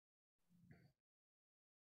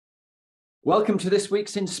Welcome to this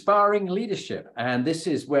week's Inspiring Leadership. And this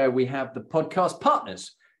is where we have the podcast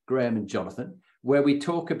partners, Graham and Jonathan, where we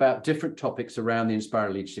talk about different topics around the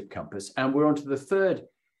Inspiring Leadership Compass. And we're on to the third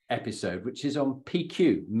episode, which is on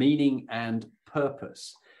PQ, meaning and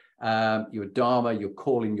purpose. Your dharma, your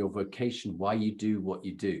calling, your vocation, why you do what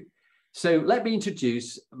you do. So let me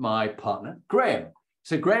introduce my partner, Graham.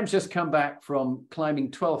 So Graham's just come back from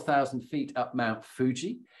climbing 12,000 feet up Mount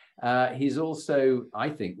Fuji. He's also, I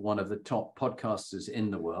think, one of the top podcasters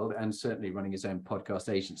in the world, and certainly running his own podcast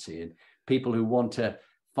agency. And people who want to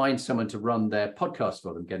find someone to run their podcast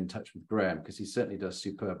for them, get in touch with Graham, because he certainly does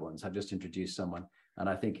superb ones. I've just introduced someone, and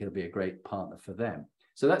I think he'll be a great partner for them.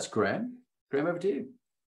 So that's Graham. Graham, over to you.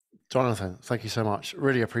 Jonathan, thank you so much.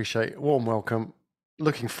 Really appreciate it. Warm welcome.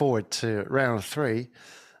 Looking forward to round 3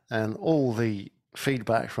 and all the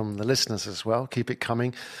feedback from the listeners as well. Keep it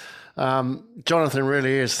coming. Jonathan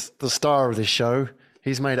really is the star of this show.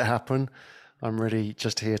 He's made it happen. I'm really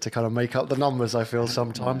just here to kind of make up the numbers, I feel,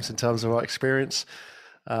 sometimes in terms of our experience.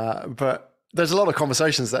 But there's a lot of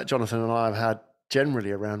conversations that Jonathan and I have had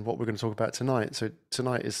generally around what we're going to talk about tonight. So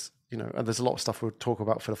tonight is, and there's a lot of stuff we'll talk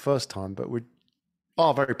about for the first time, but we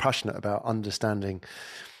are very passionate about understanding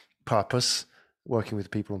purpose, working with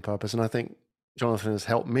people on purpose. And I think Jonathan has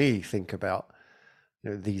helped me think about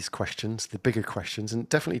these questions, the bigger questions, and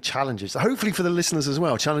definitely challenges, hopefully for the listeners as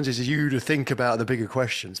well, challenges you to think about the bigger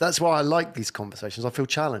questions. That's why I like these conversations. I feel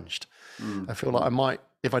challenged. I feel like I might,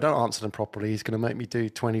 if I don't answer them properly, he's going to make me do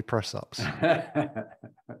 20 press-ups.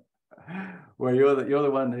 Well, you're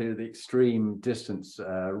the one who the extreme distance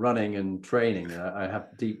running and training. I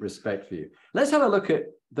have deep respect for you. Let's have a look at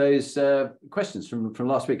those questions from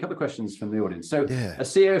last week. A couple of questions from the audience. So a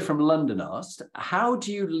CEO from London asked, how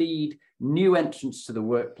do you lead new entrants to the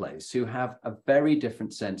workplace who have a very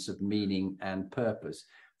different sense of meaning and purpose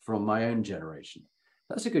from my own generation?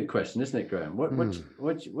 That's a good question, isn't it, Graham?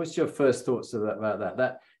 What's your first thoughts about that?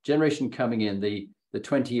 That generation coming in, the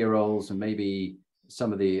 20-year-olds and maybe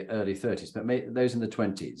some of the early 30s, but those in the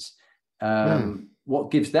 20s,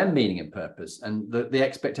 what gives them meaning and purpose, and the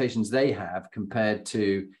expectations they have compared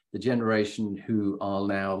to the generation who are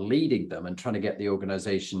now leading them and trying to get the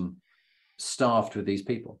organization staffed with these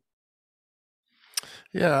people?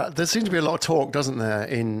 Yeah, there seems to be a lot of talk, doesn't there,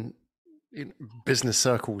 in business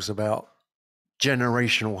circles about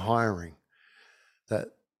generational hiring. That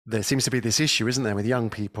there seems to be this issue, isn't there, with young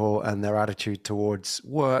people and their attitude towards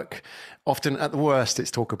work. Often at the worst,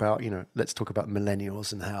 it's talk about, let's talk about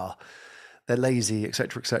millennials and how they're lazy, et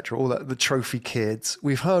cetera, all that, the trophy kids.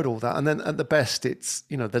 We've heard all that. And then at the best, it's,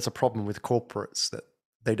 there's a problem with corporates that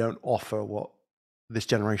they don't offer what this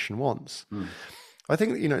generation wants. I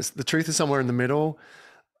think, the truth is somewhere in the middle.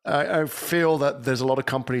 I feel that there's a lot of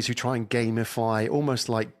companies who try and gamify, almost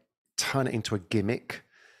like turn it into a gimmick.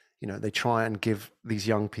 They try and give these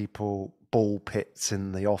young people ball pits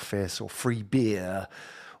in the office or free beer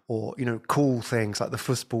or, cool things like the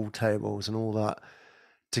football tables and all that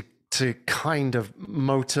to kind of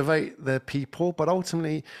motivate their people. But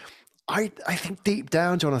ultimately, I think deep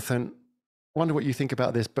down, Jonathan, I wonder what you think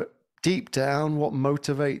about this, but deep down, what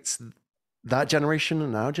motivates that generation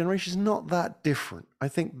and our generation is not that different. I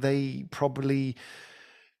think they probably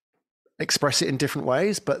express it in different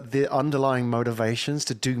ways, but the underlying motivations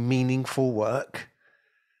to do meaningful work,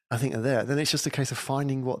 I think, are there. Then it's just a case of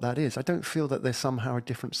finding what that is. I don't feel that they're somehow a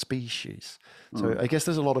different species. So I guess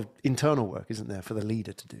there's a lot of internal work, isn't there, for the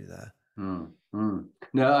leader to do that?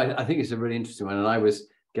 No, I think it's a really interesting one. And I was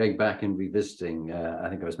going back and revisiting, I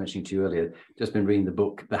think I was mentioning to you earlier, just been reading the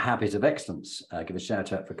book, The Habit of Excellence. Give a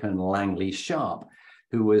shout out for Colonel Langley Sharp,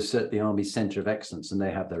 who was at the Army Centre of Excellence, and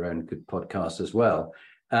they have their own good podcast as well.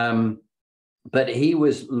 But he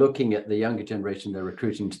was looking at the younger generation they're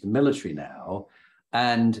recruiting to the military now,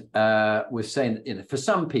 and was saying that, for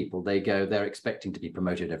some people, they're expecting to be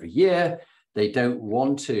promoted every year. They don't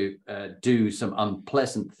want to do some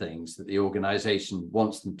unpleasant things that the organization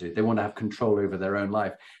wants them to do. They want to have control over their own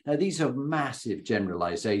life. Now, these are massive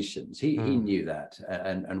generalizations. He knew that,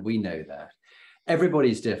 and we know that.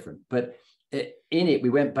 Everybody's different. But in it, we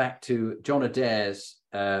went back to John Adair's,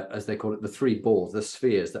 as they call it, the 3 balls, the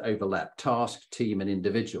spheres that overlap: task, team, and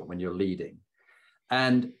individual when you're leading.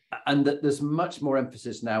 And that there's much more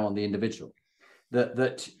emphasis now on the individual.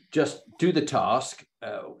 That just do the task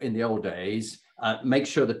in the old days, make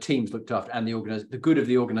sure the team's looked after and the good of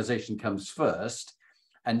the organization comes first,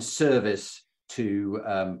 and service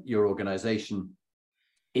to your organization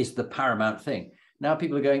is the paramount thing. Now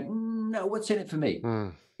people are going, no, what's in it for me?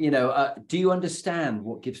 Do you understand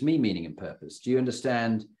what gives me meaning and purpose? Do you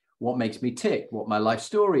understand what makes me tick, what my life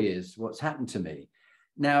story is, what's happened to me?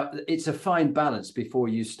 Now, it's a fine balance before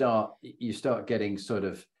you start getting sort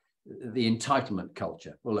of the entitlement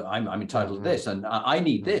culture. Well, look, I'm entitled to this, and I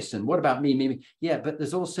need this, and what about me? Yeah, but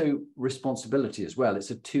there's also responsibility as well.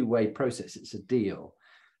 It's a two-way process. It's a deal.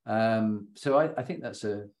 So I think that's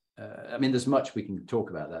I mean, there's much we can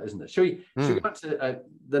talk about that, isn't there? Should we go on to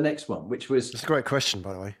the next one, which was... It's a great question,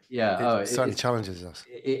 by the way. Yeah. It certainly challenges us.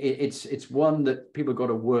 It's one that people got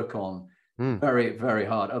to work on very, very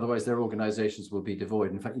hard. Otherwise, their organizations will be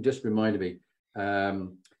devoid. In fact, you just reminded me,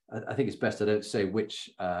 I think it's best I don't say which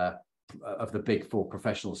of the big four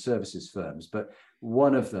professional services firms, but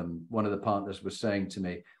one of the partners was saying to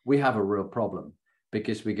me, we have a real problem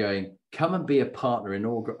because we're going, come and be a partner in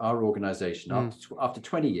our organization after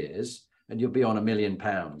 20 years, and you'll be on £1 million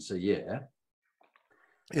a year.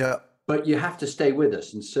 Yeah. But you have to stay with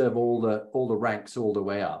us and serve all the ranks all the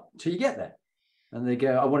way up till you get there. And they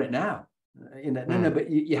go, I want it now. No, but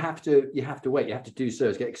you have to wait. You have to do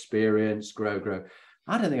service, get experience, grow.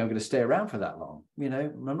 I don't think I'm going to stay around for that long.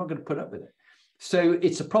 I'm not going to put up with it. So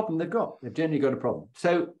it's a problem they've got. They've generally got a problem.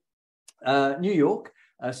 So New York,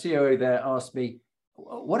 COO there asked me,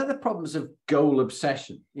 what are the problems of goal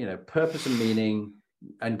obsession? Purpose and meaning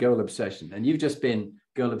and goal obsession. And you've just been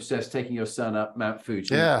goal obsessed, taking your son up Mount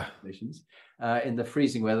Fuji. Yeah. In the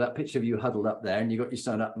freezing weather, that picture of you huddled up there, and you got your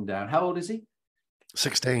son up and down. How old is he?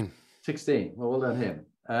 16. 16. Well done him.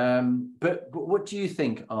 But what do you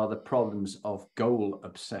think are the problems of goal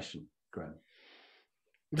obsession, Graham?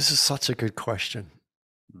 This is such a good question.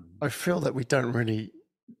 I feel that we don't really,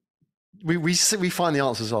 we find the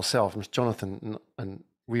answers ourselves. Jonathan and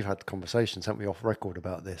we've had conversations, haven't we, off record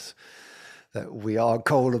about this, that we are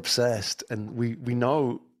goal obsessed, and we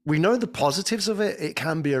know the positives of it. It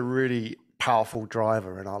can be a really powerful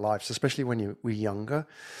driver in our lives, especially when we're younger.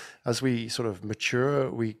 As we sort of mature,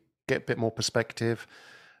 we get a bit more perspective.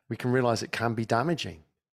 We can realize it can be damaging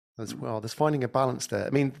as well. There's finding a balance there.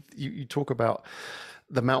 I mean, you talk about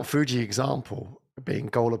the Mount Fuji example being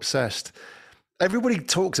goal obsessed. Everybody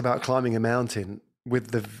talks about climbing a mountain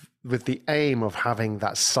with the aim of having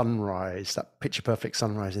that sunrise, that picture perfect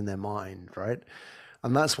sunrise in their mind, right?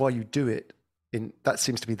 And that's why you do it. That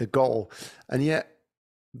seems to be the goal. And yet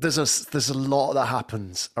there's a lot that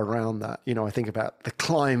happens around that. I think about the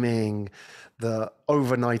climbing, the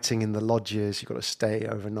overnighting in the lodges. You've got to stay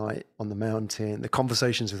overnight on the mountain, the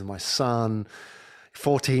conversations with my son,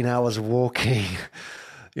 14 hours of walking,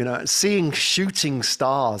 seeing shooting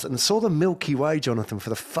stars, and saw the Milky Way, Jonathan, for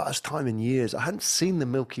the first time in years. I hadn't seen the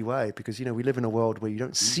Milky Way because, we live in a world where you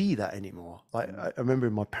don't see that anymore. Like I remember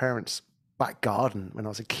in my parents' back garden when I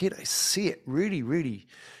was a kid, I see it really, really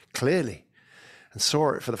clearly, and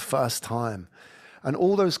saw it for the first time. And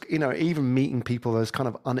all those, even meeting people, those kind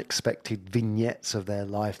of unexpected vignettes of their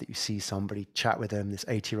life that you see somebody chat with them, this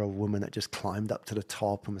 80-year-old woman that just climbed up to the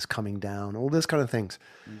top and was coming down, all those kind of things.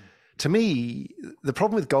 To me, the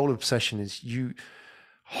problem with goal obsession is you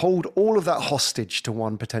hold all of that hostage to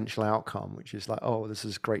one potential outcome, which is like, oh, this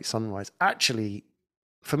is great sunrise. Actually,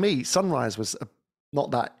 for me, sunrise was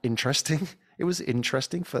not that interesting. It was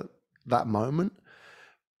interesting for that moment,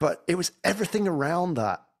 but it was everything around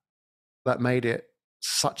that made it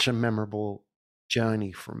such a memorable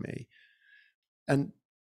journey for me. And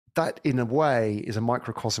that, in a way, is a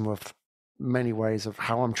microcosm of many ways of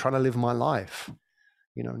how I'm trying to live my life.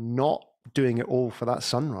 Not doing it all for that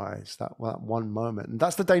sunrise, that one moment. And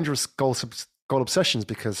that's the dangerous goal obsessions,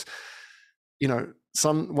 because,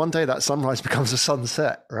 one day that sunrise becomes a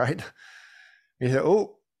sunset, right? You say,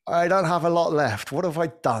 oh, I don't have a lot left. What have I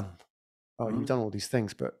done? Oh, you've done all these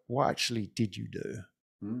things, but what actually did you do?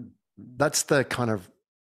 That's the kind of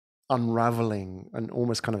unraveling and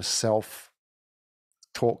almost kind of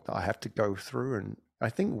self-talk that I have to go through. And I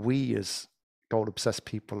think we as goal-obsessed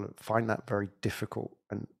people find that very difficult.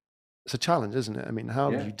 And it's a challenge, isn't it? I mean, how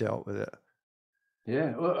have you dealt with it?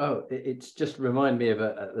 Yeah, well, it's just remind me of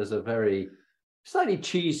there's a very slightly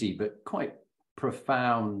cheesy but quite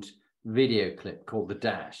profound video clip called The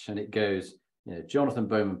Dash. And it goes, Jonathan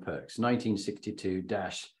Bowman Perks,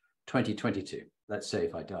 1962-2022. Let's say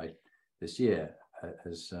if I died this year,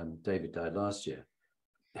 as David died last year.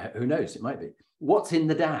 Who knows? It might be. What's in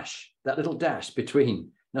the dash? That little dash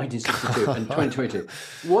between 1962 and 2022.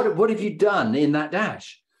 What have you done in that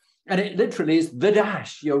dash? And it literally is the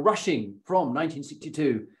dash. You're rushing from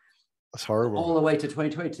 1962. That's horrible. All the way to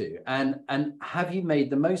 2022. And have you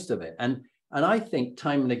made the most of it? And I think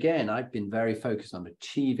time and again, I've been very focused on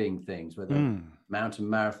achieving things, whether mountain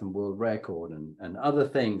marathon world record and other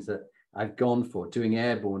things that I've gone for, doing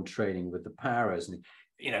airborne training with the paras and,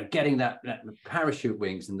 getting that parachute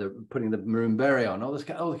wings and putting the maroon beret on, all the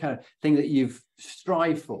kind of thing that you've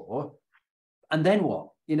strived for. and then what?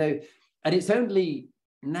 And it's only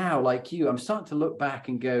now, like you, I'm starting to look back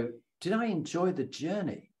and go, did I enjoy the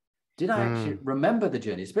journey? Did I actually remember the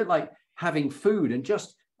journey? It's a bit like having food and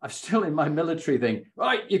I'm still in my military thing.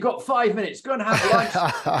 Right, you've got 5 minutes. Go and have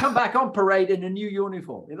lunch. Come back on parade in a new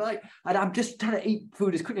uniform. And I'm just trying to eat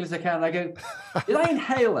food as quickly as I can. And I go, did I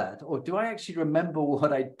inhale that, or do I actually remember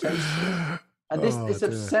what I tasted? And this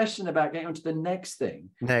obsession about getting on to the next thing,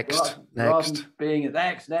 next, rather than being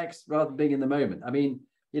next, rather than being in the moment. I mean,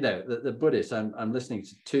 the Buddhists. I'm listening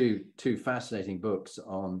to two fascinating books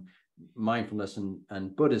on mindfulness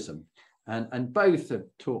and Buddhism, and both have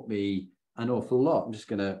taught me an awful lot. I'm just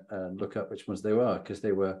going to look up which ones they were, because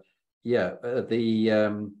they were,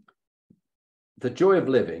 the Joy of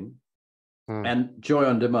Living and Joy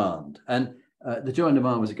on Demand. And the Joy on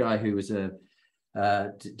Demand was a guy who was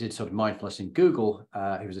did sort of mindfulness in Google.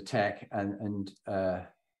 He was a tech, and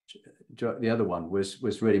the other one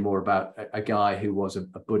was really more about a guy who was a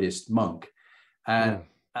Buddhist monk. And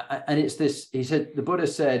it's this, he said, the Buddha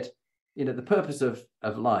said, the purpose of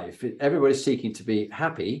life, everybody's seeking to be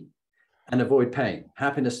happy and avoid pain.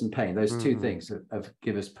 Happiness and pain, those two things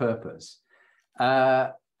give us purpose.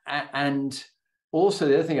 And also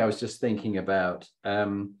the other thing I was just thinking about,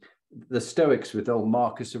 the Stoics with old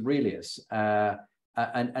Marcus Aurelius,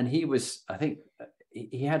 and he was, I think,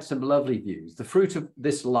 he had some lovely views. The fruit of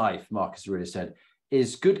this life, Marcus Aurelius said,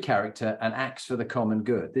 is good character and acts for the common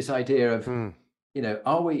good. This idea of,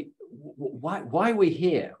 are we, why are we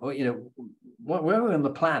here? Or, where are we on the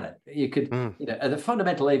planet? You could, at the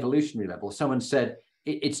fundamental evolutionary level, someone said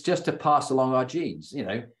it's just to pass along our genes.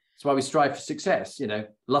 It's why we strive for success.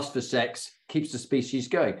 Lust for sex keeps the species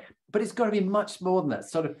going. But it's got to be much more than that.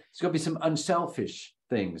 It's got to be some unselfish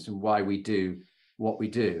things and why we do what we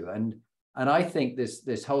do. And I think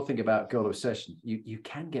this whole thing about goal obsession, you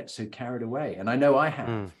can get so carried away, and I know I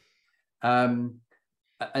have.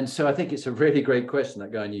 And so I think it's a really great question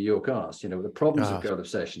that guy in New York asked. The problems of goal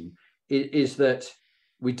obsession is that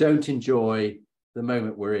we don't enjoy the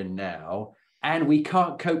moment we're in now, and we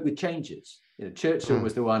can't cope with changes. Churchill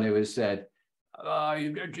was the one who has said,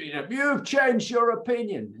 you've changed your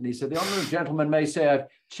opinion. And he said, the honourable gentleman may say I've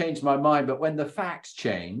changed my mind, but when the facts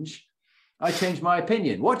change, I change my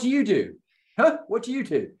opinion. What do you do? What do you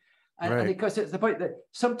do? And because it's the point that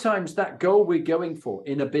sometimes that goal we're going for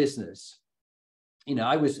in a business,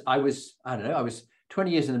 I was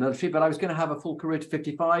 20 years in the military, but I was going to have a full career to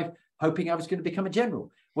 55, hoping I was going to become a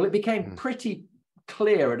general. Well, it became pretty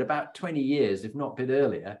clear at about 20 years, if not a bit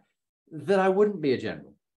earlier, that I wouldn't be a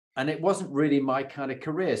general. And it wasn't really my kind of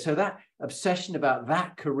career. So that obsession about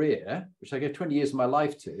that career, which I gave 20 years of my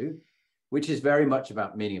life to, which is very much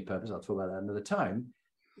about meaning and purpose, I'll talk about that another time,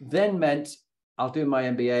 then meant I'll do my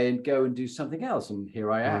MBA and go and do something else. And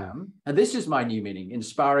here I am. And this is my new meaning.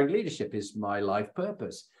 Inspiring leadership is my life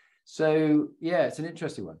purpose. So, it's an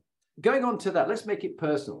interesting one. Going on to that, let's make it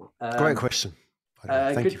personal. Great question.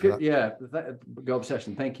 Thank you for that. Yeah, goal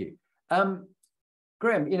obsession. Thank you.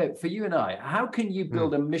 Graham, for you and I, how can you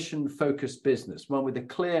build a mission-focused business, one with a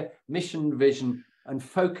clear mission, vision, and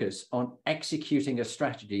focus on executing a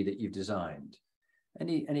strategy that you've designed?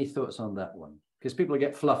 Any thoughts on that one? Because people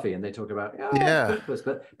get fluffy and they talk about purpose,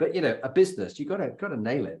 but a business, you got to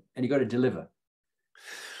nail it, and you got to deliver.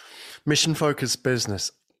 Mission-focused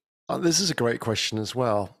business. This is a great question as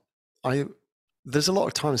well. There's a lot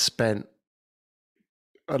of time spent,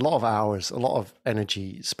 a lot of hours, a lot of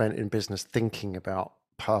energy spent in business thinking about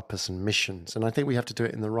purpose and missions. And I think we have to do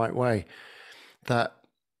it in the right way. That,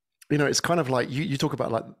 it's kind of like you talk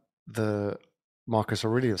about like the Marcus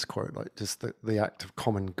Aurelius quote, like just the act of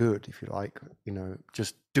common good, if you like,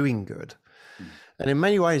 just doing good. And in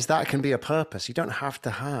many ways that can be a purpose. You don't have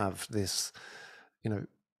to have this,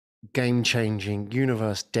 game-changing,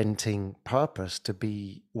 universe-denting purpose to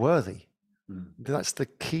be worthy. That's the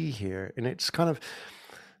key here. And it's kind of,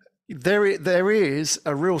 there is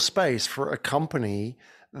a real space for a company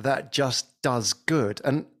that just does good.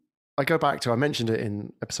 And I go back to, I mentioned it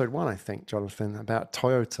in episode 1, I think, Jonathan, about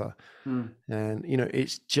Toyota. And,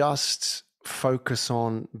 it's just focus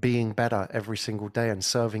on being better every single day and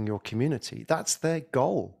serving your community. That's their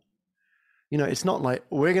goal. It's not like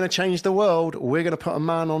we're going to change the world. We're going to put a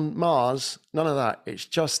man on Mars. None of that. It's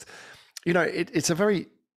just, it's a very,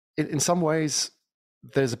 in some ways,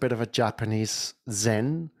 there's a bit of a Japanese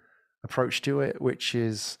Zen approach to it, which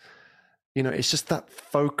is, it's just that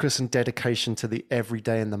focus and dedication to the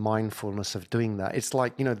everyday and the mindfulness of doing that. It's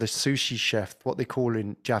like, the sushi chef, what they call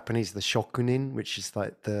in Japanese, the shokunin, which is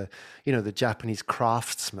like the Japanese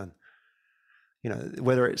craftsman,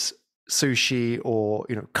 whether it's sushi or,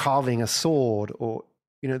 carving a sword or,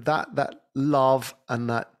 that love and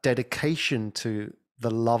that dedication to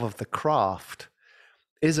the love of the craft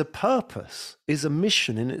is a purpose, is a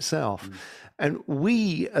mission in itself. And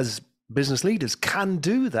we as business leaders can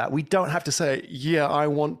do that. We don't have to say, yeah, I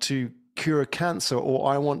want to cure cancer,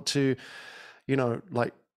 or I want to,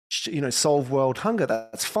 solve world hunger.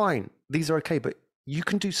 That's fine. These are okay. But you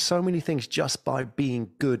can do so many things just by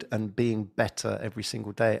being good and being better every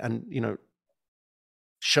single day. And,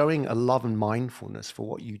 showing a love and mindfulness for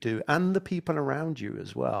what you do and the people around you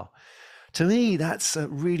as well. To me, that's a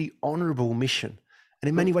really honorable mission. And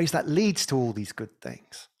in many ways, that leads to all these good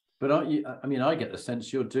things. But aren't you, I get the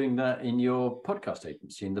sense you're doing that in your podcast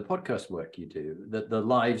agency, in the podcast work you do, the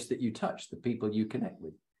lives that you touch, the people you connect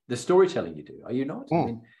with, the storytelling you do. Are you not? I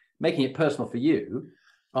mean, making it personal for you,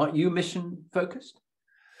 aren't you mission focused?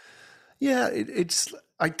 Yeah,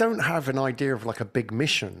 I don't have an idea of like a big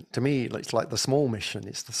mission. To me, it's like the small mission.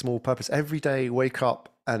 It's the small purpose. Every day, wake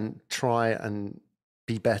up and try and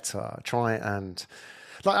be better. Try and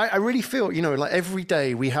I really feel, like every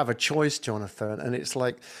day we have a choice, Jonathan. And it's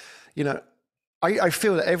like, I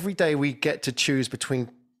feel that every day we get to choose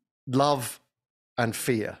between love and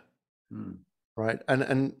fear. Right.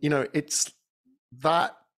 And it's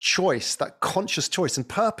that choice, that conscious choice, and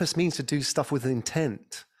purpose means to do stuff with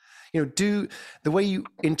intent. Do the way you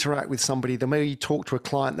interact with somebody, the way you talk to a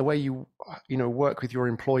client, the way you, work with your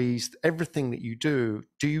employees, everything that you do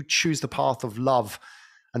you choose the path of love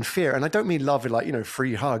and fear? And I don't mean love like,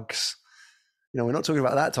 free hugs. We're not talking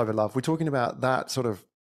about that type of love. We're talking about that sort of,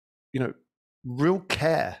 real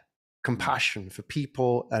care, compassion for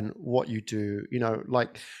people and what you do,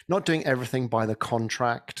 like not doing everything by the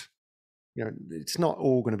contract. It's not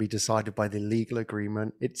all going to be decided by the legal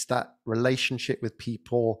agreement. It's that relationship with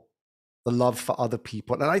people, the love for other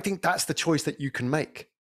people. And I think that's the choice that you can make.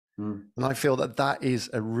 And I feel that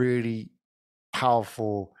is a really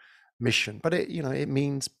powerful mission, but it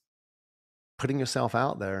means putting yourself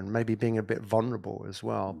out there and maybe being a bit vulnerable as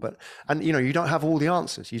well. And you don't have all the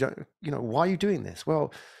answers. You don't, why are you doing this?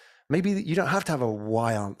 Well, maybe you don't have to have a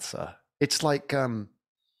why answer. It's like, a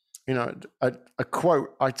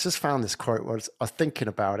quote. I just found this quote. I was thinking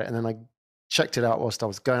about it, and then I checked it out whilst I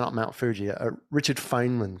was going up Mount Fuji. A Richard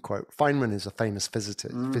Feynman quote. Feynman is a famous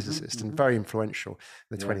physicist and very influential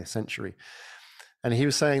in the 20th century. And he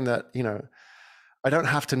was saying that, I don't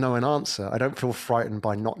have to know an answer. I don't feel frightened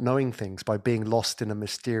by not knowing things, by being lost in a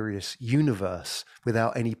mysterious universe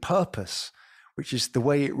without any purpose, which is the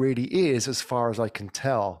way it really is as far as I can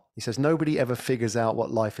tell. He says, nobody ever figures out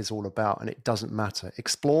what life is all about, and it doesn't matter.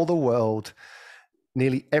 Explore the world.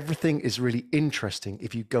 Nearly everything is really interesting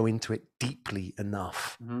if you go into it deeply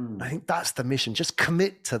enough. I think that's the mission. Just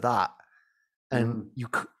commit to that. And you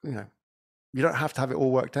don't have to have it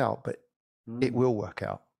all worked out, but it will work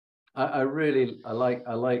out. I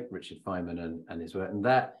like Richard Feynman and his work, and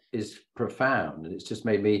that is profound. And it's just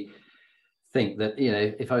made me think that,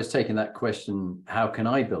 if I was taking that question, how can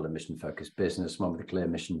I build a mission-focused business, one with a clear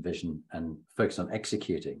mission, vision, and focus on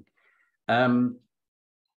executing?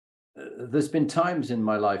 There's been times in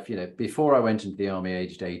my life, before I went into the army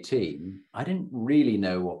aged 18, I didn't really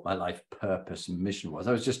know what my life purpose and mission was.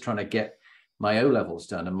 I was just trying to get my O-levels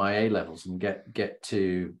done and my A-levels and get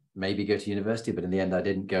to maybe go to university, but in the end, I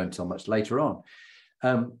didn't go until much later on.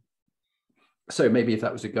 So maybe if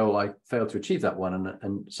that was a goal, I failed to achieve that one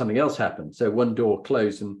and something else happened. So one door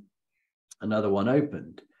closed and another one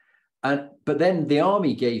opened. But then the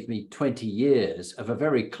army gave me 20 years of a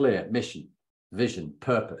very clear mission, vision,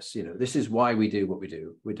 purpose. This is why we do what we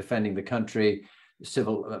do. We're defending the country,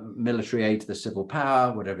 civil military aid to the civil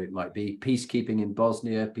power, whatever it might be, peacekeeping in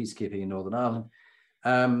Bosnia, peacekeeping in Northern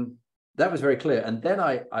Ireland. That was very clear. And then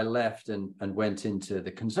I left and went into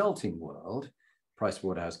the consulting world,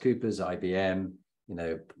 PricewaterhouseCoopers, IBM,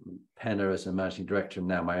 Penner as a managing director, and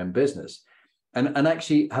now my own business. And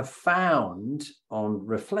actually have found on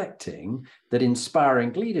reflecting that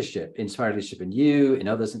inspiring leadership in you, in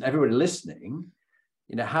others, and everybody listening,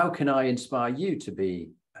 how can I inspire you to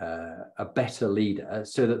be a better leader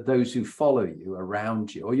so that those who follow you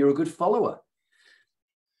around you, or you're a good follower,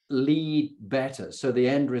 lead better. So the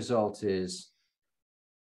end result is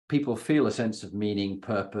people feel a sense of meaning,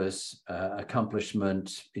 purpose,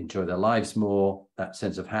 accomplishment, enjoy their lives more, that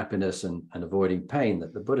sense of happiness and avoiding pain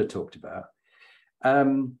that the Buddha talked about.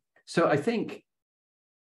 So I think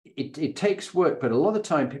it takes work, but a lot of the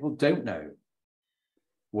time people don't know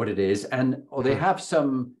what it is, or they have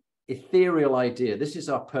some ethereal idea. This is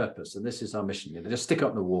our purpose and this is our mission. They just stick it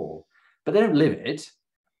on the wall, but they don't live it.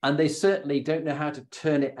 And they certainly don't know how to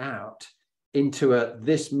turn it out into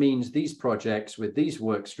this means these projects with these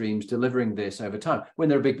work streams delivering this over time when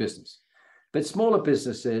they're a big business. But smaller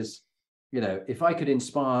businesses, if I could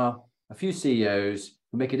inspire a few CEOs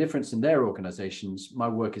who make a difference in their organizations, my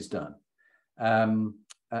work is done. And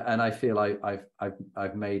I feel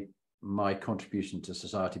I've made my contribution to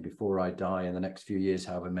society before I die in the next few years,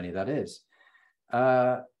 however many that is.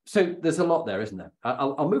 So there's a lot there, isn't there?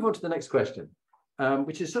 I'll move on to the next question,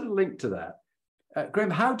 which is sort of linked to that. Graham,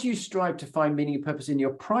 how do you strive to find meaning and purpose in your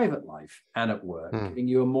private life and at work, giving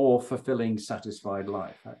you a more fulfilling, satisfied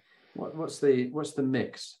life? What's the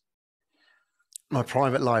mix? My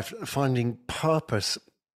private life, finding purpose,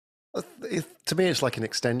 to me, it's like an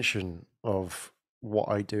extension of what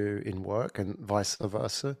I do in work and vice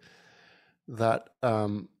versa. That,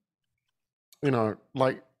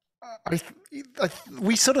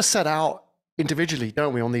 we sort of set out individually,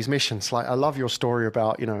 don't we, on these missions? Like, I love your story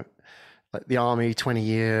about, like the army, 20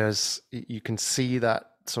 years, you can see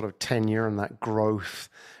that sort of tenure and that growth.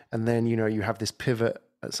 And then, you have this pivot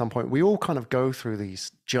at some point. We all kind of go through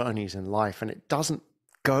these journeys in life, and it doesn't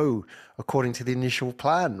go according to the initial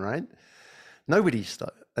plan, right? Nobody's,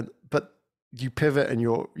 but you pivot and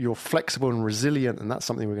you're flexible and resilient, and that's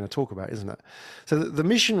something we're going to talk about, isn't it? So the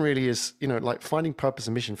mission really is, like finding purpose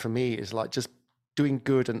and mission for me is like just doing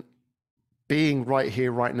good and being right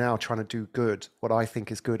here, right now, trying to do good, what I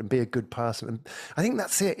think is good, and be a good person. And I think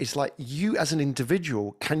that's it. It's like, you as an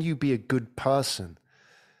individual, can you be a good person?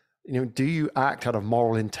 Do you act out of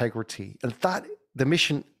moral integrity? And that the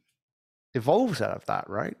mission evolves out of that,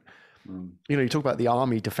 right? You talk about the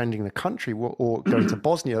army defending the country or going to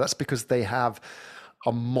Bosnia. That's because they have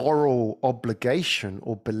a moral obligation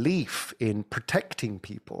or belief in protecting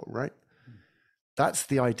people, right? That's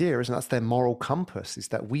the idea, isn't it? That's their moral compass, is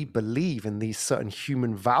that we believe in these certain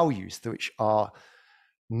human values which are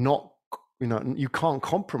not, you can't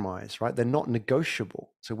compromise, right? They're not negotiable.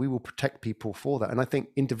 So we will protect people for that. And I think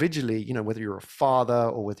individually, whether you're a father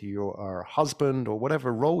or whether you're a husband or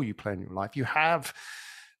whatever role you play in your life, you have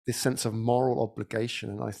this sense of moral obligation.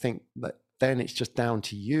 And I think that then it's just down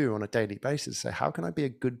to you on a daily basis to say, how can I be a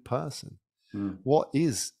good person? What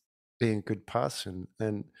is being a good person?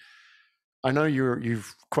 And I know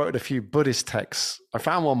you've quoted a few Buddhist texts. I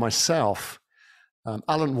found one myself.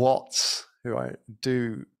 Alan Watts, who I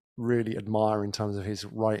do really admire in terms of his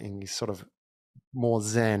writing. He's sort of more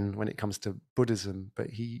Zen when it comes to Buddhism, but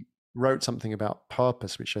he wrote something about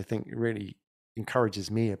purpose, which I think really encourages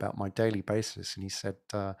me about my daily basis. And he said,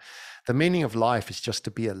 the meaning of life is just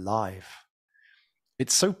to be alive.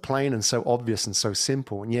 It's so plain and so obvious and so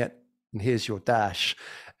simple. And yet, and here's your dash,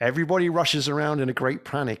 everybody rushes around in a great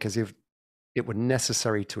panic as if it were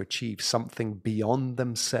necessary to achieve something beyond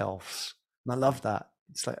themselves. And I love that.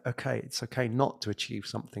 It's like, okay, it's okay not to achieve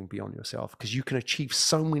something beyond yourself, because you can achieve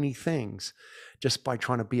so many things just by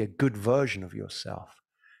trying to be a good version of yourself.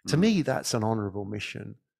 To me, that's an honorable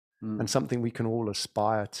mission and something we can all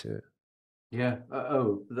aspire to. Yeah.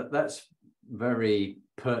 That's very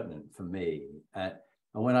pertinent for me. And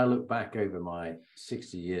when I look back over my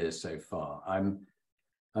 60 years so far, I'm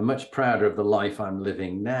much prouder of the life I'm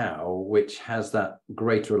living now, which has that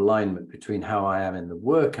greater alignment between how I am in the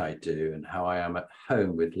work I do and how I am at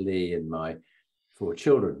home with Lee and my 4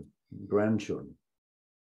 children, grandchildren,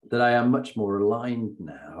 that I am much more aligned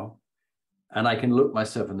now. And I can look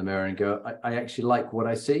myself in the mirror and go, I actually like what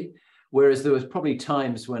I see. Whereas there was probably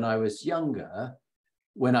times when I was younger,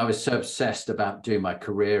 when I was so obsessed about doing my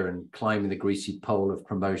career and climbing the greasy pole of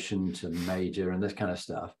promotion to major and this kind of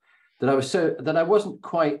stuff, that I wasn't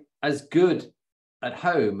quite as good at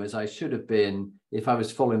home as I should have been if I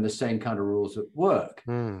was following the same kind of rules at work.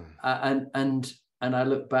 And I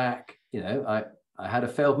look back, I had a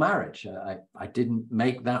failed marriage. I didn't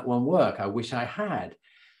make that one work. I wish I had,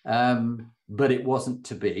 but it wasn't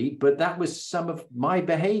to be. But that was some of my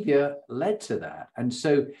behavior led to that. And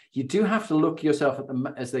so you do have to look yourself at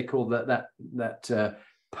as they call that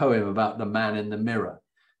poem about the man in the mirror.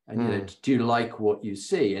 And do you like what you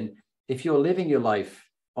see? And if you're living your life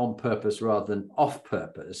on purpose rather than off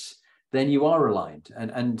purpose, then you are aligned.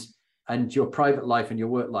 And your private life and your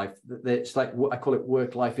work life, it's like, I call it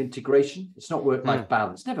work-life integration. It's not work-life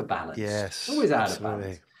balance, never balance. Yes, it's always out absolutely. of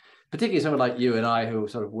balance. Particularly someone like you and I who are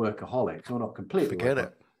sort of workaholics, or not completely. Forget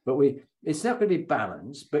it. But it's not going to be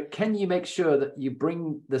balanced, but can you make sure that you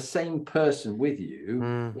bring the same person with you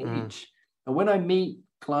in each? And when I meet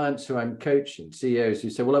clients who I'm coaching, CEOs who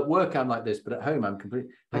say, well, at work, I'm like this, but at home, I'm complete.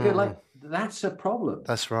 I go like, that's a problem.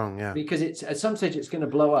 That's wrong. Yeah. Because it's at some stage, it's going to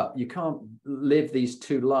blow up. You can't live these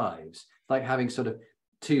 2 lives, like having sort of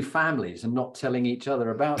 2 families and not telling each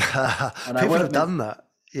other about it. And People have done that.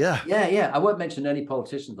 Yeah. Yeah. I won't mention any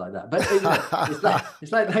politicians like that, but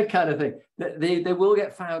it's like that kind of thing. They will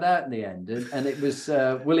get found out in the end. And it was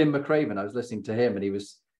William McRaven. I was listening to him, and he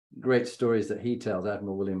was great stories that he tells,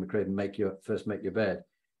 Admiral William McRaven, make your bed.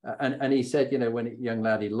 And he said, when a young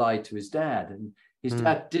lad, he lied to his dad, and his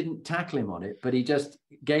dad didn't tackle him on it, but he just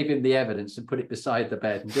gave him the evidence and put it beside the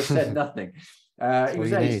bed and just said nothing. He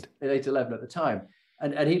was 8, 11 at the time.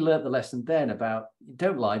 And he learned the lesson then about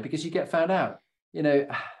don't lie because you get found out.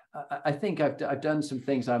 I think I've done some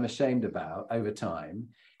things I'm ashamed about over time.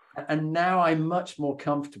 And now I'm much more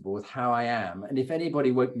comfortable with how I am. And if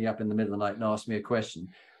anybody woke me up in the middle of the night and asked me a question,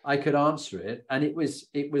 I could answer it. And it is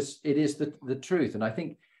the truth. And I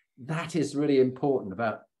think that is really important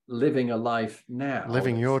about living a life now.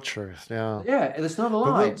 Living your truth, yeah. Yeah, it's not a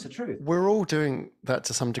lie, it's the truth. We're all doing that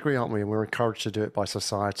to some degree, aren't we? And we're encouraged to do it by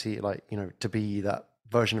society, like, to be that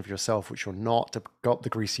version of yourself which you're not, to go up the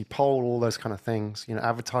greasy pole, all those kind of things.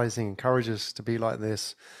 Advertising encourages us to be like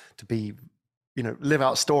this, to be, live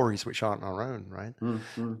out stories which aren't our own, right?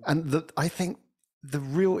 Mm-hmm. And I think the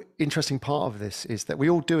real interesting part of this is that we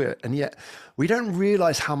all do it, and yet we don't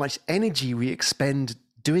realize how much energy we expend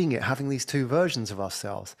doing it, having these two versions of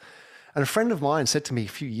ourselves. And a friend of mine said to me a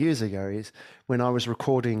few years ago, is when I was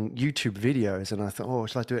recording YouTube videos and I thought, oh,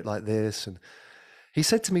 should I do it like this? And he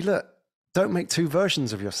said to me, look, don't make two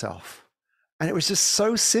versions of yourself. And it was just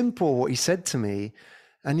so simple what he said to me.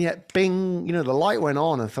 And yet, bing, the light went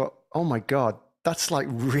on, and I thought, oh my God, that's like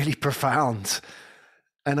really profound.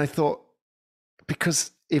 And I thought,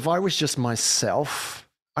 because if I was just myself,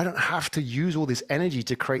 I don't have to use all this energy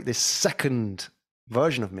to create this second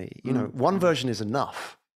version of me. One version is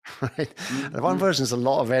enough, right? Mm-hmm. And one version is a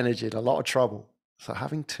lot of energy and a lot of trouble. So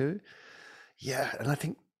having two, yeah. And I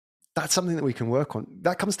think that's something that we can work on.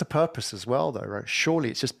 That comes to purpose as well, though, right? Surely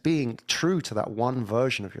it's just being true to that one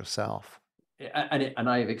version of yourself. And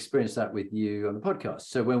I've experienced that with you on the podcast.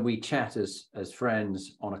 So when we chat as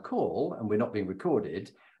friends on a call and we're not being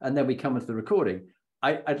recorded, and then we come into the recording,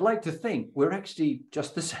 I'd like to think we're actually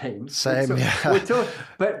just the same. Yeah.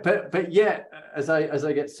 But yeah, as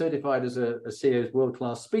I get certified as a CEO's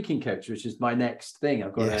world-class speaking coach, which is my next thing,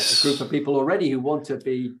 I've got a group of people already who want to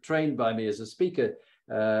be trained by me as a speaker,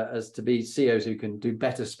 as to be CEOs who can do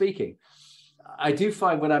better speaking. I do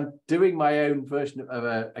find when I'm doing my own version of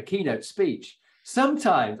a keynote speech,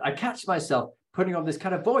 sometimes I catch myself putting on this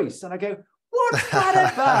kind of voice, and I go, "What's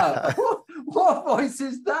that about? What voice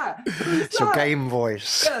is that? It's your game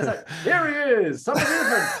voice." Yeah, it's like, here he is, something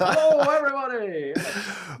different. Hello, everybody.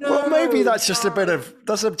 Well, maybe that's just a bit of,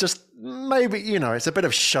 it's a bit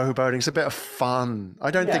of showboating. It's a bit of fun. I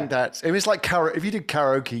don't think that's, it's like if you did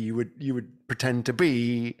karaoke, you would pretend to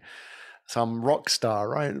be some rock star,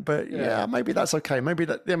 right? But yeah, maybe that's okay. Maybe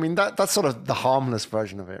that's sort of the harmless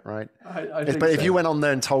version of it, right? But if you went on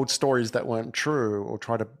there and told stories that weren't true, or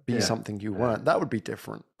try to be something you weren't, that would be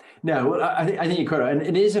different. No, well, I think you're correct.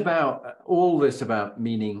 And it is about all this about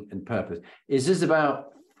meaning and purpose. Is this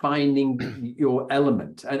about finding your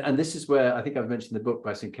element? And this is where I think I've mentioned the book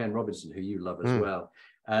by St. Ken Robinson, who you love as well.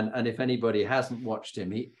 And if anybody hasn't watched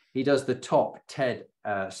him, he does the top TED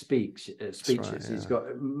speeches. Right, He's got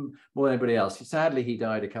more than anybody else. Sadly, he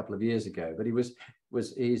died a couple of years ago, but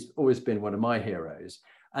he's always been one of my heroes.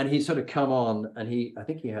 And he's sort of come on, and I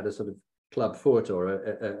think he had a sort of club foot or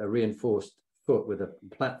a reinforced foot with a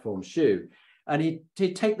platform shoe, and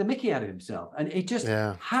he'd take the mickey out of himself, and it just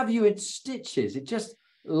have you in stitches. It just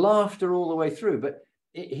laughter all the way through. But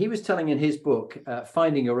he was telling in his book,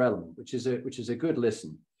 Finding Your Element, which is a good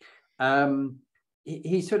listen.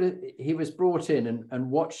 He was brought in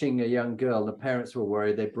and watching a young girl. The parents were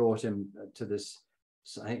worried. They brought him to this,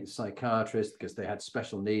 I think, psychiatrist because they had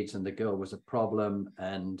special needs, and the girl was a problem.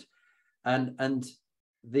 And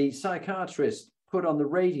the psychiatrist put on the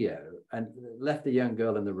radio and left the young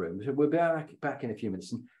girl in the room. So we'll be back in a few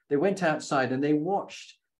minutes. And they went outside and they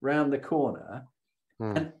watched round the corner.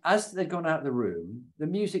 And as they'd gone out of the room, the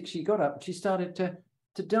music, she got up and she started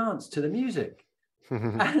to dance to the music.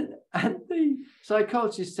 and the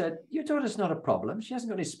psychologist said, your daughter's not a problem. She hasn't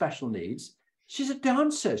got any special needs. She's a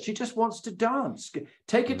dancer. She just wants to dance.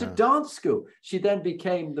 Take her to dance school. She then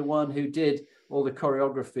became the one who did all the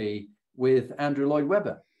choreography with Andrew Lloyd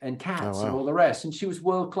Webber and Cats and all the rest. And she was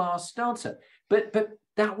world-class dancer. But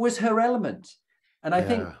that was her element. And I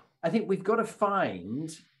think we've got to find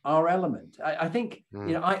our element. I think,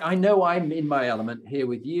 I know I'm in my element here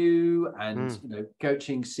with you and,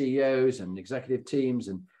 coaching CEOs and executive teams.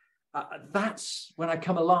 And that's when I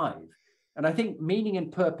come alive. And I think meaning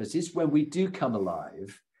and purpose is when we do come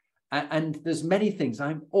alive. And there's many things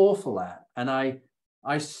I'm awful at. And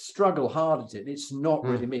I struggle hard at it. It's not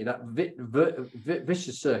really me. That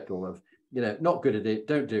vicious circle of not good at it,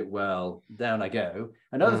 don't do it well, down I go.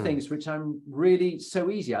 And other things which I'm really so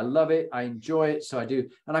easy. I love it, I enjoy it, so I do,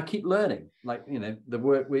 and I keep learning. Like, the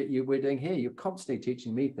work we're doing here, you're constantly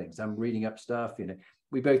teaching me things. I'm reading up stuff.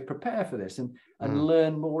 We both prepare for this and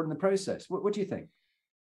learn more in the process. What do you think?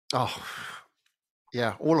 Oh,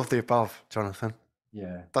 yeah, all of the above, Jonathan.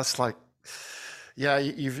 Yeah, that's like, yeah,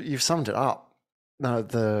 you've summed it up. No,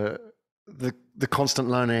 the constant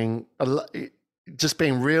learning, just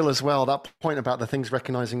being real as well. That point about the things,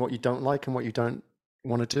 recognizing what you don't like and what you don't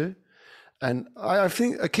want to do. And I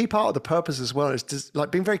think a key part of the purpose as well is just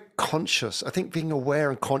like being very conscious. I think being aware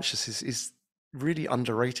and conscious is really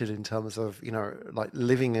underrated in terms of, like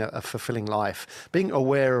living a fulfilling life, being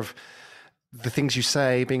aware of the things you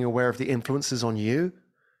say, being aware of the influences on you.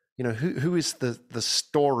 Who is the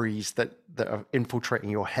stories that are infiltrating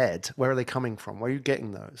your head? Where are they coming from? Where are you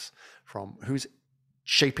getting those from? Who's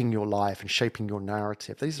shaping your life and shaping your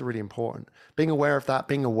narrative? These are really important. Being aware of that,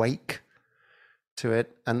 being awake to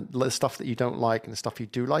it, and the stuff that you don't like and the stuff you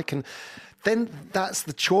do like. And then that's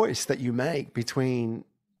the choice that you make between,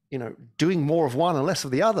 doing more of one and less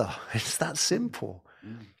of the other. It's that simple.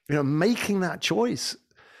 Making that choice.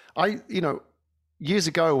 Years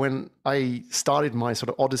ago, when I started my sort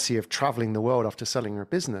of odyssey of traveling the world after selling a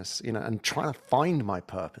business, and trying to find my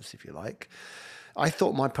purpose, if you like, I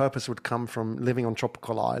thought my purpose would come from living on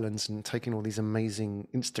tropical islands and taking all these amazing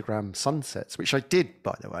Instagram sunsets, which I did,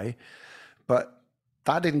 by the way, but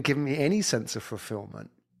that didn't give me any sense of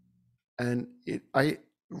fulfillment. And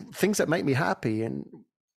things that make me happy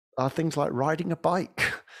are things like riding a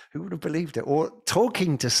bike. Who would have believed it? Or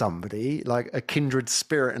talking to somebody like a kindred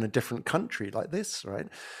spirit in a different country like this, right?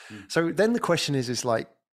 So then the question is like,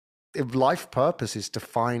 if life purpose is to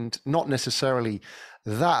find not necessarily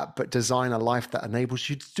that, but design a life that enables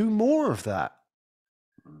you to do more of that.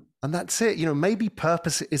 And that's it. Maybe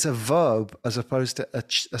purpose is a verb as opposed to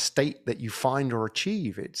a state that you find or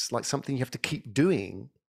achieve. It's like something you have to keep doing,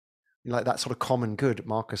 like that sort of common good,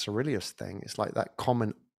 Marcus Aurelius thing. It's like that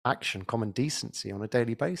common action, common decency on a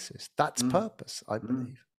daily basis. That's purpose, I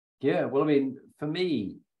believe. Yeah, well, for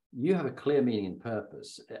me, you have a clear meaning and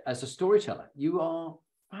purpose. As a storyteller, you are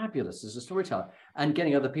fabulous as a storyteller, and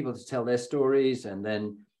getting other people to tell their stories and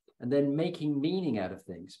then making meaning out of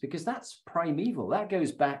things, because that's primeval. That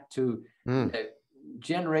goes back to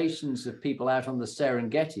generations of people out on the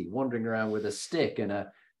Serengeti wandering around with a stick and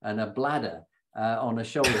a bladder on a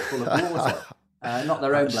shoulder full of water. Not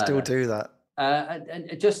their own bladder. Still do that.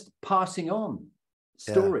 And just passing on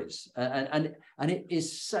stories, and it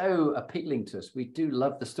is so appealing to us. We do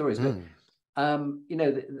love the stories. But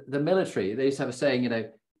the military, they used to have a saying,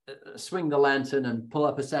 swing the lantern and pull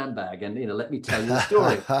up a sandbag, and let me tell you a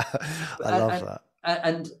story. I love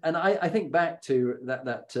that. And I think back to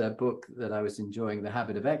that book that I was enjoying, The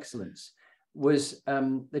Habit of Excellence. Was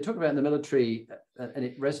they talk about in the military, and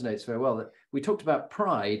it resonates very well, that we talked about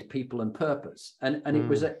pride, people, and purpose, and it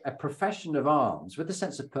was a profession of arms with a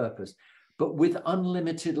sense of purpose, but with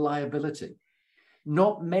unlimited liability.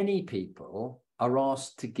 Not many people are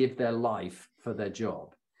asked to give their life for their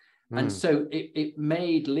job, and so it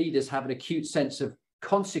made leaders have an acute sense of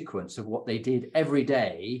consequence of what they did every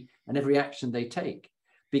day and every action they take,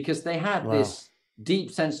 because they had this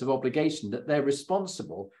deep sense of obligation that they're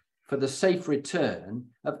responsible for the safe return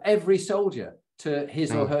of every soldier to his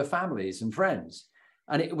or her families and friends.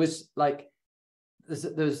 And it was like,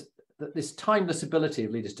 there's this timeless ability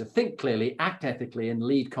of leaders to think clearly, act ethically, and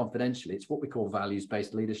lead confidentially. It's what we call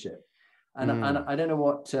values-based leadership. And I don't know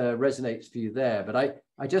what resonates for you there, but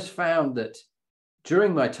I just found that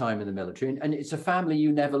during my time in the military, and it's a family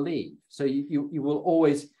you never leave. So you will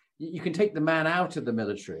always, you can take the man out of the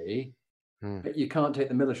military, but you can't take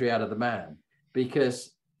the military out of the man,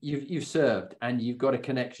 because you've served and you've got a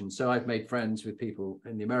connection. So I've made friends with people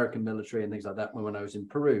in the American military and things like that. When I was in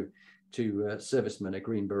Peru, two servicemen, a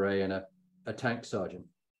Green Beret and a tank sergeant,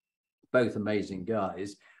 both amazing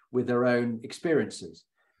guys with their own experiences.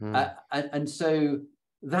 And so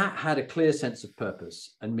that had a clear sense of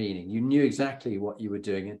purpose and meaning. You knew exactly what you were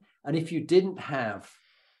doing. And if you didn't have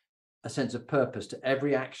a sense of purpose to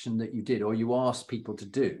every action that you did or you asked people to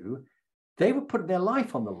do, they were putting their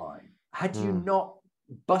life on the line. Had you not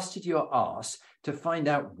busted your ass to find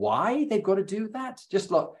out why they've got to do that,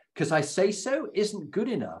 just like because I say so isn't good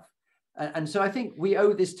enough. And so I think we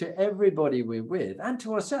owe this to everybody we're with and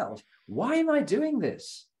to ourselves. Why am I doing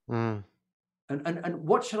this? And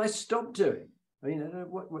what should I stop doing?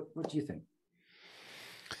 What do you think?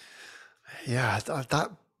 Yeah,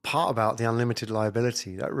 that part about the unlimited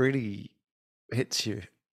liability, that really hits you.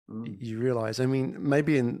 You realize,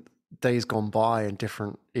 maybe in days gone by in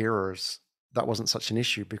different eras, that wasn't such an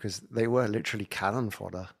issue because they were literally cannon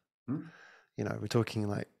fodder. You know, we're talking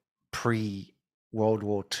like pre-World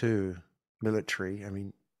War II military. I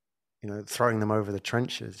mean, you know, throwing them over the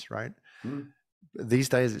trenches, right? These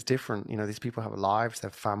days it's different. You know, these people have lives, they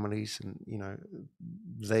have families, and, you know,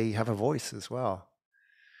 they have a voice as well.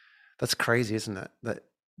 That's crazy, isn't it?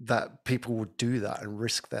 That people would do that and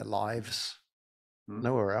risk their lives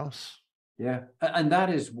nowhere else. Yeah, and that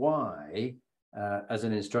is why, as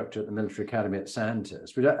an instructor at the Military Academy at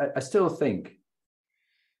Sandhurst, which I still think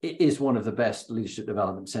it is one of the best leadership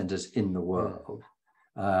development centers in the world.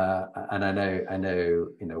 And I know,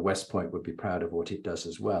 you know, West Point would be proud of what it does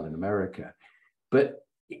as well in America, but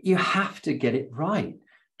you have to get it right,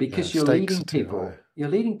 because you're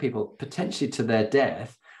leading people potentially to their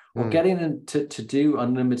death, or getting them to do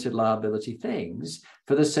unlimited liability things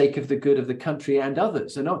for the sake of the good of the country and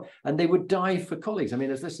others. And they would die for colleagues. I mean,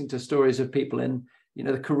 I was listening to stories of people in, you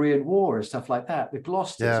know, the Korean War and stuff like that. We've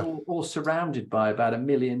lost it, all surrounded by about 1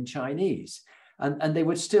 million Chinese. And they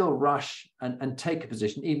would still rush and take a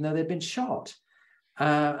position, even though they'd been shot.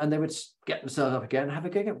 And they would get themselves up again and have a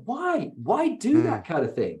go again. Why do that kind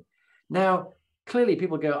of thing? Now, clearly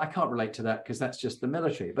people go, I can't relate to that because that's just the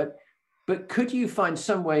military. But could you find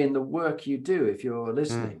some way in the work you do, if you're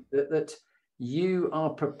listening, that you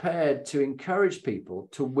are prepared to encourage people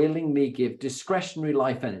to willingly give discretionary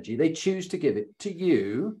life energy? They choose to give it to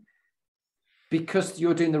you because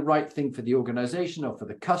you're doing the right thing for the organization or for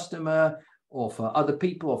the customer or for other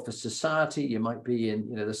people or for society. You might be in,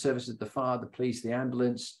 you know, the services, the fire, the police, the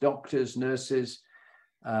ambulance, doctors, nurses,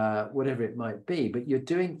 whatever it might be. But you're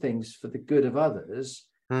doing things for the good of others,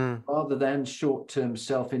 rather than short-term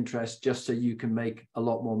self-interest just so you can make a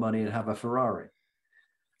lot more money and have a Ferrari.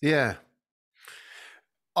 Yeah.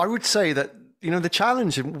 I would say that, you know, the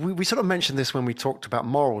challenge, and we sort of mentioned this when we talked about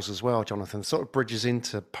morals as well, Jonathan, sort of bridges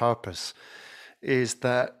into purpose, is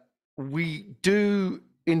that we do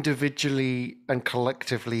individually and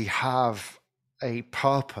collectively have a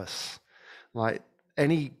purpose. Like,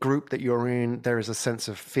 any group that you're in, there is a sense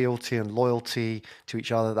of fealty and loyalty to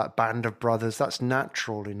each other, that band of brothers. That's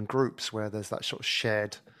natural in groups where there's that sort of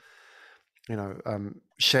shared, you know,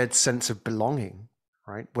 shared sense of belonging,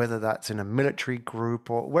 right? Whether that's in a military group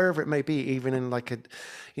or wherever it may be, even in like a,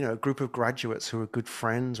 you know, a group of graduates who are good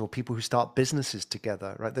friends or people who start businesses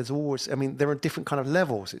together, right? There's always, I mean, there are different kind of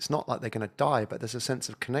levels. It's not like they're going to die, but there's a sense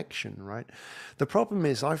of connection, right? The problem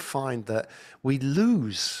is I find that we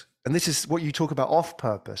lose, and this is what you talk about, off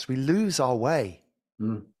purpose. We lose our way.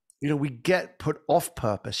 You know, we get put off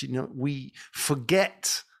purpose. You know, we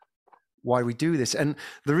forget why we do this. And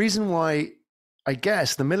the reason why I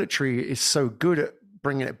guess the military is so good at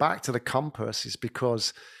bringing it back to the compass is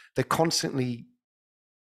because they're constantly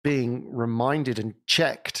being reminded and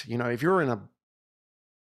checked. You know, if you're in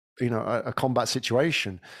a combat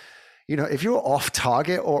situation, you know, if you're off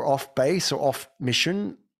target or off base or off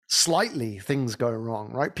mission, slightly things go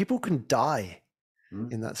wrong, right? People can die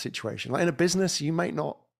in that situation. Like in a business, you might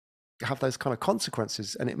not have those kind of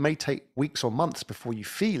consequences, and it may take weeks or months before you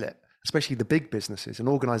feel it, especially the big businesses and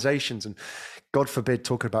organizations, and God forbid,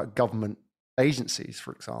 talking about government agencies,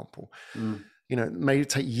 for example. You know, it may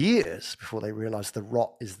take years before they realize the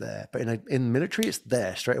rot is there. But in the military, it's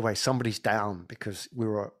there straight away. Somebody's down because we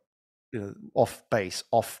were, you know, off base,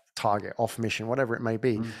 off target, off mission, whatever it may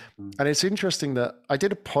be. And it's interesting that I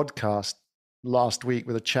did a podcast last week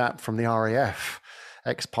with a chap from the RAF,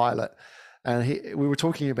 ex-pilot, and we were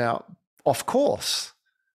talking about off course,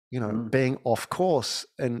 you know, being off course.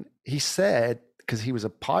 And he said, because he was a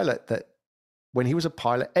pilot, that when he was a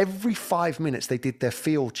pilot, every 5 minutes they did their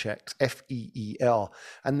field checks, FEEL.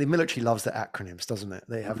 And the military loves the acronyms, doesn't it?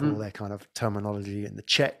 They have all their kind of terminology and the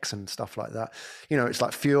checks and stuff like that. You know, it's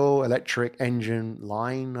like fuel, electric, engine,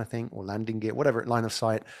 line, I think, or landing gear, whatever, line of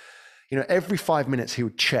sight. You know, every 5 minutes he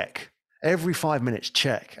would check. Every 5 minutes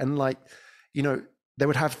check. And like, you know, they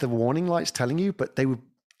would have the warning lights telling you, but they would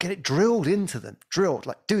get it drilled into them,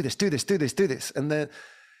 like, do this, do this, do this, do this. And then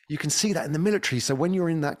you can see that in the military. So when you're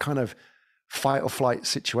in that kind of fight or flight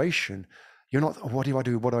situation, you're not, oh, what do I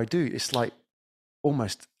do? What do I do? It's like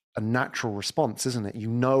almost a natural response, isn't it? You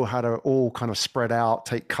know how to all kind of spread out,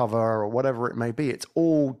 take cover, or whatever it may be. It's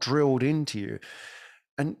all drilled into you.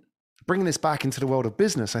 And bringing this back into the world of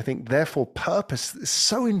business, I think therefore purpose is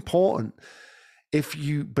so important. If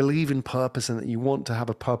you believe in purpose and that you want to have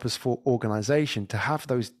a purposeful organization, to have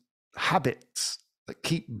those habits that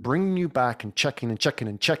keep bringing you back and checking and checking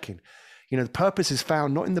and checking. You know, the purpose is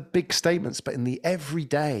found not in the big statements, but in the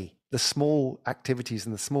everyday, the small activities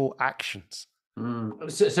and the small actions.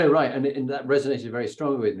 So right, and that resonated very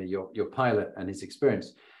strongly with me, your pilot and his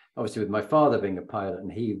experience. obviously with my father being a pilot,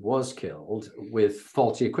 and he was killed with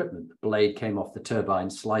faulty equipment. The blade came off the turbine,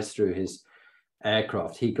 sliced through his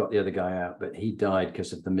aircraft. He got the other guy out, but he died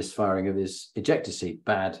because of the misfiring of his ejector seat.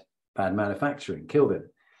 Bad manufacturing, killed him.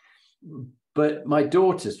 But my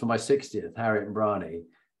daughters, for my 60th, Harriet and Bryony,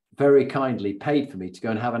 very kindly paid for me to go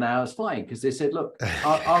and have an hour's flying, because they said, look,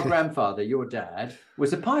 our grandfather, your dad,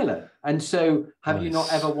 was a pilot. And so have you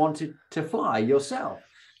not ever wanted to fly yourself?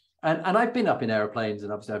 And I've been up in airplanes,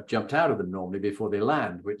 and obviously I've jumped out of them normally before they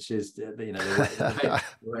land, which is, the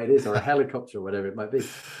way it is, or a helicopter or whatever it might be.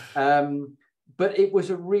 But it was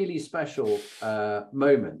a really special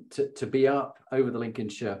moment to be up over the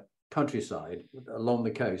Lincolnshire countryside along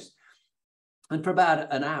the coast. And for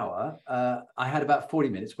about an hour, I had about 40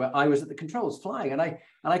 minutes where I was at the controls flying, and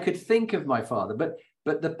I could think of my father.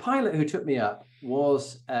 But the pilot who took me up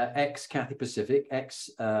was ex Cathay Pacific, ex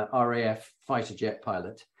RAF fighter jet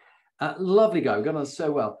pilot. Lovely guy, we got on so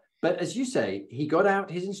well. But as you say, he got out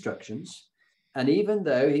his instructions. And even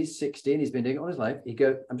though he's 60 and he's been doing it all his life, he'd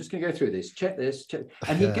go, I'm just going to go through this, check this, check.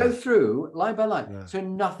 And he'd go through line by line. Yeah. So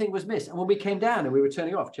nothing was missed. And when we came down and we were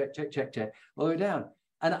turning off, check, all the way down.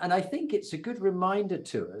 And I think it's a good reminder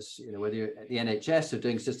to us, whether you're at the NHS or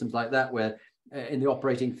doing systems like that, where in the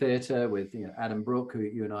operating theatre with Adam Brooke, who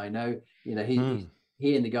you and I know,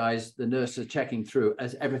 he and the guys, the nurse are checking through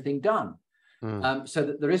as everything done. So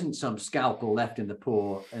that there isn't some scalpel left in the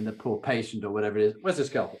poor patient or whatever it is. Where's the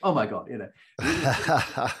scalpel? Oh my God!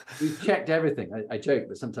 We've checked everything. I joke,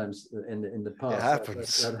 but sometimes in the past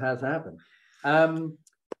that has happened.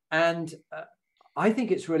 And I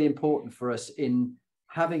think it's really important for us in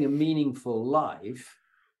having a meaningful life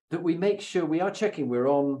that we make sure we are checking we're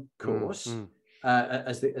on course,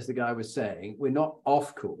 as the guy was saying. We're not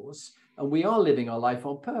off course, and we are living our life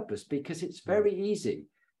on purpose, because it's very easy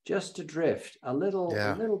just to drift a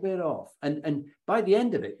little bit off, and by the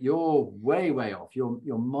end of it, you're way off.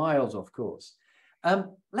 You're miles off course.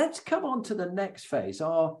 Let's come on to the next phase.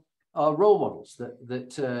 Our role models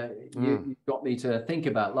that you got me to think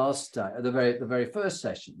about last at the very first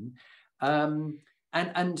session,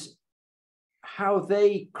 and how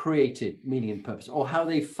they created meaning and purpose, or how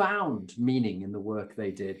they found meaning in the work they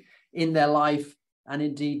did in their life, and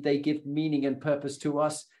indeed they give meaning and purpose to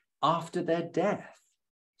us after their death.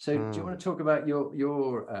 So do you want to talk about your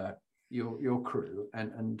crew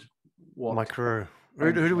and what? My crew.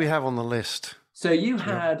 Who do we have on the list? So you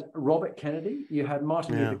had Robert Kennedy, you had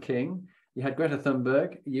Martin Luther King, you had Greta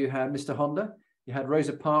Thunberg, you had Mr. Honda, you had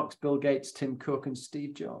Rosa Parks, Bill Gates, Tim Cook, and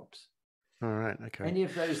Steve Jobs. All right, okay. Any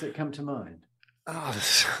of those that come to mind?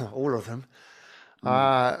 All of them.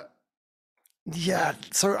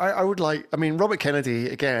 So I would Robert Kennedy,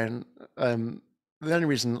 again, the only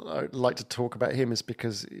reason I'd like to talk about him is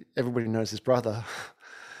because everybody knows his brother.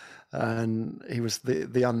 And he was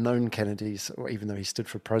the unknown Kennedy, even though he stood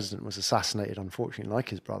for president, was assassinated, unfortunately, like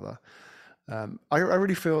his brother. I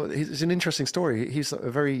really feel it's an interesting story. He's a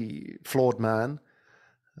very flawed man,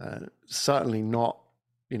 certainly not,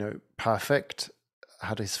 perfect,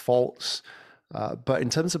 had his faults. But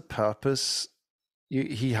in terms of purpose,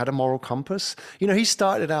 he had a moral compass. He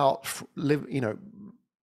started out,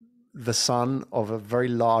 the son of a very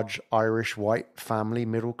large Irish white family,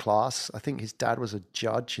 middle class. I think his dad was a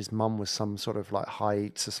judge. His mum was some sort of like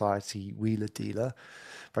high society wheeler dealer,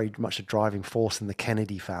 very much a driving force in the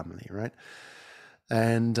Kennedy family, right?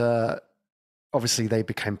 And obviously they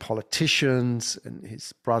became politicians, and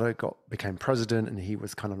his brother became president, and he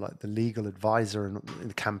was kind of like the legal advisor and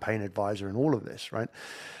the campaign advisor and all of this, right?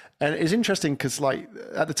 And it's interesting because, like,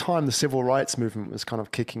 at the time, the civil rights movement was kind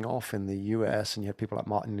of kicking off in the US, and you had people like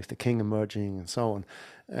Martin Luther King emerging and so on.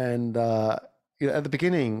 And at the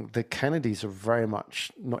beginning, the Kennedys are very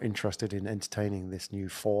much not interested in entertaining this new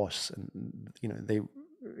force, and it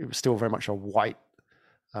was still very much a white.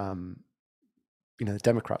 The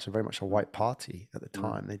Democrats were very much a white party at the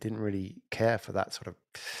time. They didn't really care for that sort of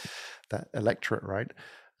that electorate, right?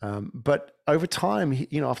 But over time,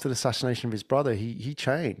 after the assassination of his brother, he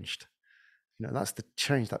changed. That's the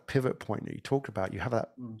change, that pivot point that you talked about. You have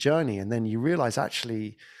that journey, and then you realize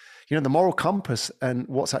actually, the moral compass and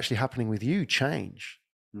what's actually happening with you change.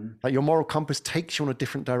 Like your moral compass takes you on a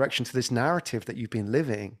different direction to this narrative that you've been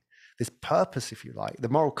living, this purpose, if you like. The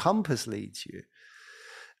moral compass leads you.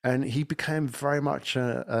 And he became very much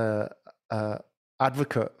a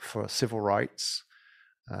advocate for civil rights.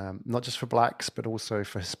 Not just for blacks, but also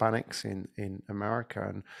for Hispanics in America.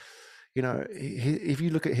 And, if you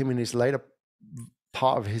look at him in his later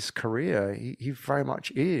part of his career, he very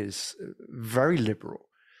much is very liberal.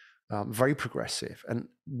 very progressive and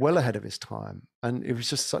well ahead of his time. And it was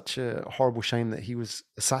just such a horrible shame that he was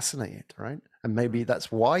assassinated, right? And maybe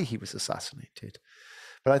that's why he was assassinated.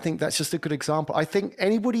 But I think that's just a good example. I think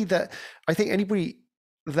anybody that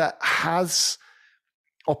has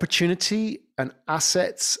opportunity and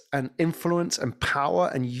assets and influence and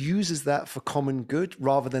power and uses that for common good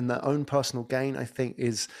rather than their own personal gain, I think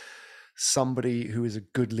is somebody who is a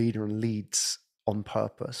good leader and leads on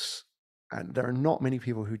purpose. And there are not many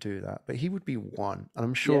people who do that, but he would be one. And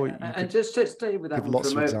I'm sure you and just stay with that. give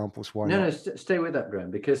lots of examples. Why not? No, stay with that,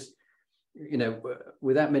 Graham, because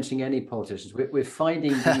without mentioning any politicians, we're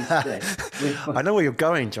finding these days. I know where you're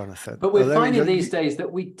going, Jonathan. But we're finding these days that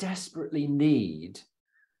we desperately need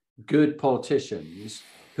good politicians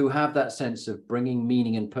who have that sense of bringing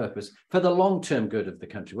meaning and purpose for the long-term good of the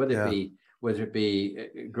country, whether it be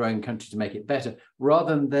growing country to make it better,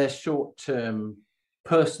 rather than their short-term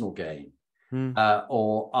personal gain.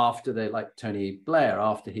 Or after they, like Tony Blair,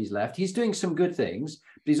 after he's left, he's doing some good things,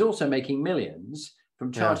 but he's also making millions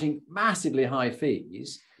from charging massively high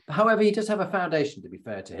fees. However, he does have a foundation, to be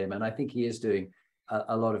fair to him, and I think he is doing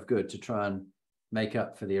a lot of good to try and make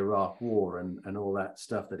up for the Iraq War and all that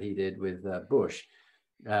stuff that he did with Bush.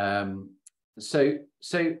 So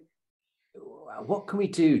what can we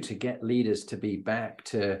do to get leaders to be back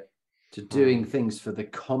to doing things for the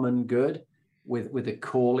common good with a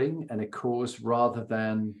calling and a cause rather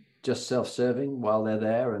than just self-serving while they're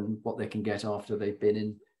there and what they can get after they've been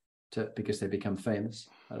in because they become famous?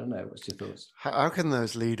 I don't know. What's your thoughts? How can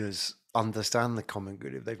those leaders understand the common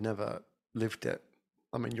good if they've never lived it?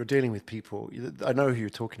 I mean, you're dealing with people. I know who you're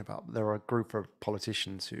talking about. There are a group of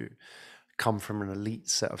politicians who come from an elite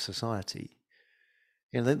set of society.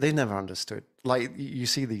 They never understood. Like you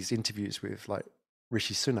see these interviews with like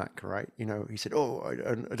Rishi Sunak, right? He said, "Oh,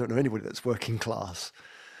 I don't know anybody that's working class."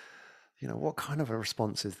 What kind of a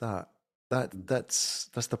response is that? That's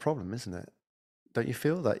the problem, isn't it? Don't you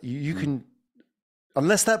feel that you can,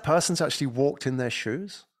 unless that person's actually walked in their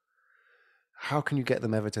shoes, how can you get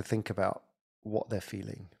them ever to think about what they're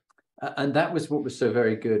feeling? And that was what was so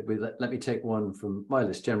very good with, let me take one from my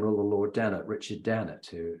list, General the Lord Dannatt, Richard Dannatt,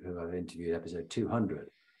 who I've interviewed, episode 200.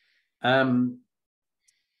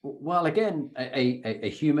 While again, a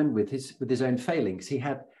human with his own failings, he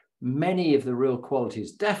had many of the real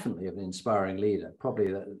qualities, definitely of an inspiring leader.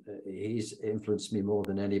 Probably that he's influenced me more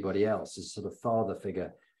than anybody else as sort of father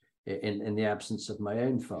figure in the absence of my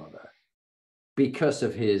own father, because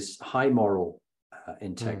of his high moral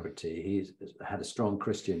integrity. He's had a strong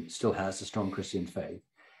Christian, still has a strong Christian faith,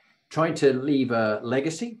 trying to leave a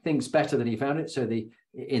legacy, things better than he found it. So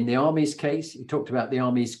in the army's case, he talked about the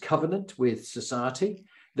army's covenant with society,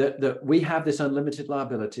 that we have this unlimited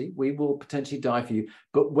liability. We will potentially die for you.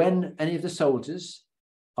 But when any of the soldiers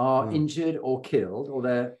are injured or killed or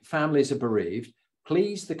their families are bereaved,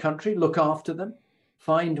 please, the country, look after them,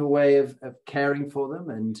 find a way of caring for them,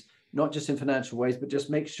 and not just in financial ways, but just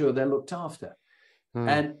make sure they're looked after.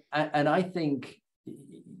 And I think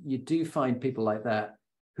you do find people like that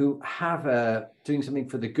who have doing something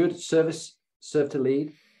for the good, serve to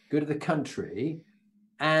lead, good of the country.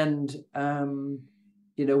 And,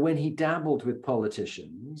 when he dabbled with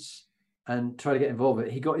politicians and tried to get involved with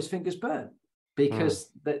it, he got his fingers burnt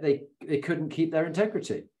because they couldn't keep their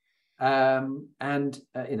integrity.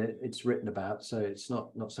 It's written about, so it's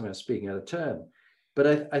not something I'm speaking out of turn.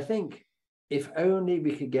 But I think if only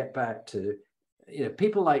we could get back to,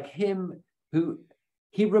 people like him, who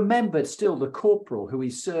he remembered still the corporal who he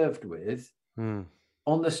served with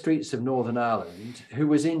on the streets of Northern Ireland, who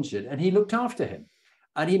was injured, and he looked after him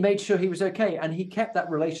and he made sure he was okay. And he kept that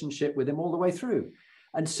relationship with him all the way through.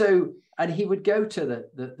 And he would go to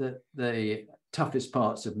the toughest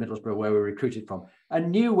parts of Middlesbrough where we were recruited from,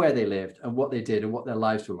 and knew where they lived and what they did and what their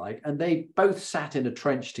lives were like. And they both sat in a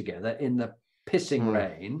trench together in the pissing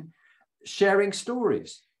rain, sharing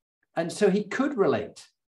stories. And so he could relate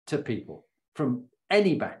to people from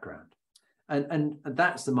any background. And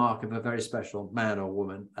that's the mark of a very special man or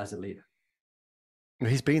woman as a leader.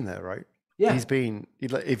 He's been there, right? Yeah.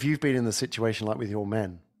 If you've been in the situation like with your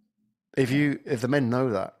men, if the men know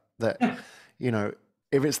that,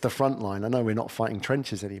 if it's the front line, I know we're not fighting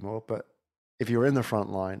trenches anymore, but if you're in the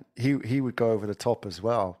front line, he would go over the top as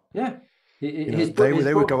well. Yeah.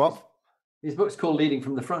 They would go up. His book's called Leading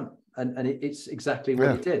from the Front. And it's exactly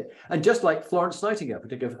what he did. And just like Florence Nightingale,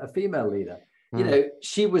 particularly a female leader,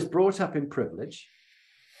 she was brought up in privilege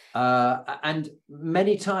and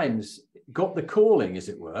many times got the calling, as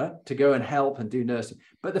it were, to go and help and do nursing.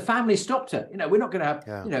 But the family stopped her. We're not going to have,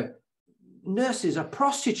 nurses are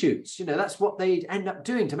prostitutes. That's what they end up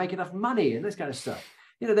doing to make enough money and this kind of stuff.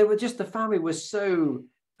 They were just, the family was so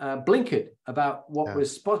blinkered about what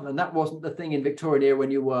was possible. And that wasn't the thing in Victorian era when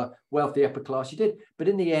you were wealthy, upper class, you did. But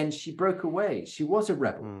in the end, she broke away. She was a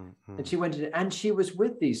rebel. And she went in, and she was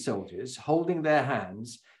with these soldiers, holding their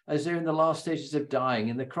hands as they're in the last stages of dying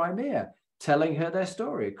in the Crimea, telling her their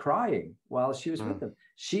story, crying while she was with them.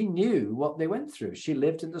 She knew what they went through. She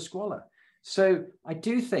lived in the squalor. So I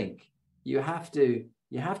do think you have to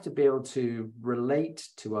be able to relate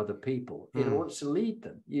to other people in order to lead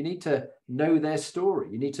them. You need to know their story.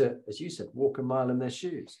 You need to, as you said, walk a mile in their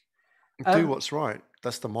shoes. Do what's right.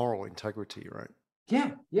 That's the moral integrity, right?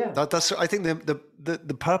 Yeah. That's. I think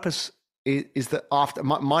the purpose is that after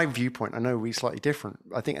my viewpoint. I know we're slightly different.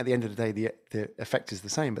 I think at the end of the day, the effect is the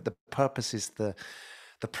same, but the purpose is the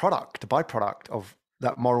product, the byproduct of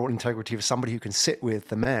that moral integrity of somebody who can sit with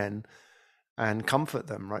the men and comfort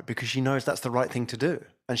them, right? Because she knows that's the right thing to do.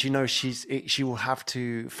 And she knows she will have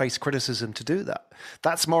to face criticism to do that.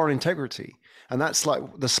 That's moral integrity. And that's like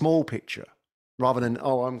the small picture rather than,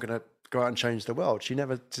 oh, I'm going to go out and change the world. She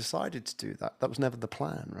never decided to do that. That was never the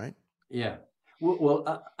plan, right? Yeah.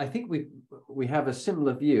 Well, I think we have a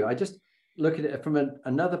similar view. I just look at it from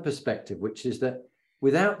another perspective, which is that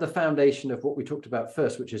without the foundation of what we talked about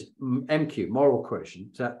first, which is MQ, moral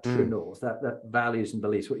quotient, that true north, that values and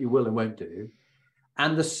beliefs, what you will and won't do,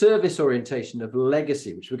 and the service orientation of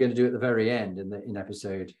legacy, which we're going to do at the very end in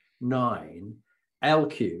episode 9,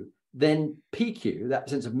 LQ, then PQ, that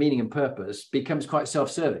sense of meaning and purpose, becomes quite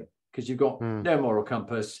self-serving because you've got no moral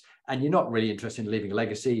compass and you're not really interested in leaving a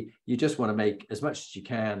legacy. You just want to make as much as you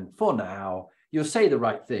can for now. You'll say the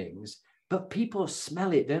right things, but people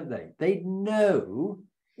smell it, don't they? They know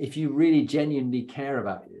if you really genuinely care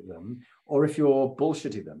about them or if you're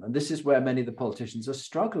bullshitting them. And this is where many of the politicians are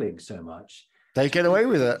struggling so much. They get away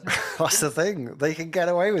with it. That's the thing. They can get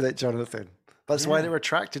away with it, Jonathan. That's why they're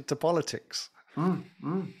attracted to politics. What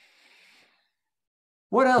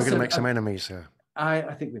else? We're going to make some enemies here.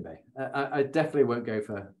 I think we may. I definitely won't go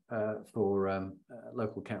for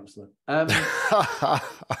local councillor.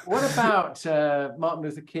 What about Martin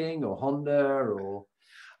Luther King or Honda or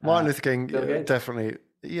Martin Luther King? Definitely.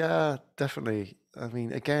 Yeah, definitely. I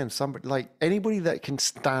mean, again, somebody like anybody that can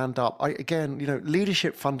stand up.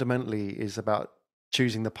 Leadership fundamentally is about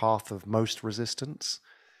choosing the path of most resistance.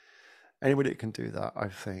 Anybody that can do that, I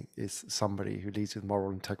think, is somebody who leads with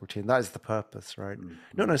moral integrity, and that is the purpose, right?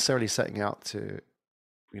 Not necessarily setting out to,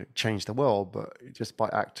 change the world, but just by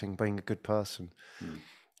acting, being a good person.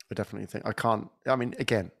 I definitely think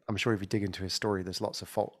again, I'm sure if you dig into his story, there's lots of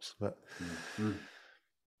faults, but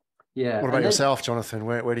yeah. What about yourself, Jonathan?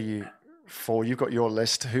 Where do you fall? You've got your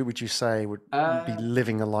list. Who would you say would be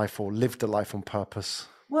living a life or lived a life on purpose?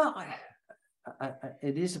 Well,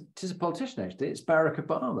 it is a politician, actually. It's Barack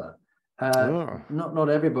Obama. Not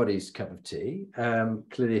everybody's cup of tea.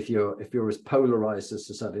 Clearly, if you're as polarized as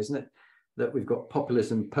society, isn't it? That we've got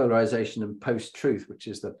populism, polarization, and post-truth, which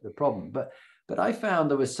is the problem. But I found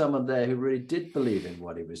there was someone there who really did believe in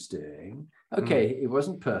what he was doing. Okay, it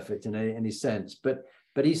wasn't perfect in any sense, but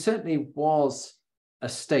he certainly was a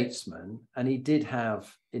statesman, and he did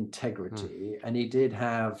have integrity, and he did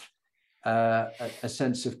have a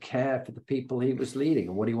sense of care for the people he was leading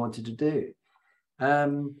and what he wanted to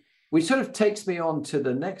do. Which sort of takes me on to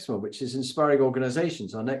the next one, which is inspiring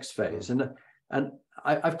organizations, our next phase. And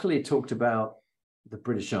I've clearly talked about the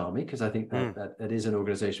British Army, because I think that is an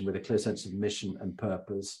organization with a clear sense of mission and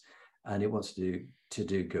purpose, and it wants to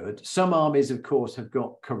do good. Some armies, of course, have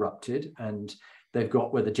got corrupted, and they've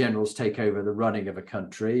got where the generals take over the running of a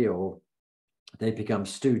country, or they become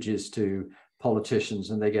stooges to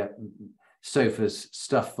politicians, and they get sofas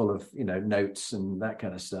stuffed full of notes and that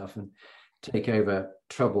kind of stuff, and take over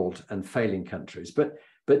troubled and failing countries.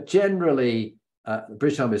 But generally, the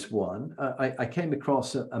British Army is one. I came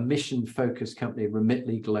across a mission-focused company,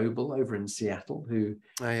 Remitly Global, over in Seattle, who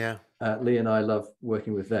Lee and I love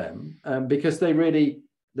working with them, because they're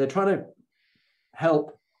trying to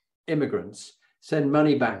help immigrants send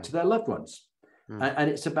money back to their loved ones. And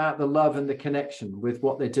it's about the love and the connection with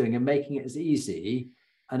what they're doing and making it as easy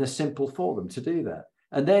and as simple for them to do that.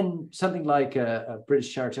 And then something like a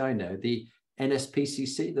British charity I know, the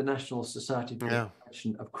NSPCC, the National Society for the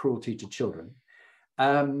Prevention of Cruelty to Children,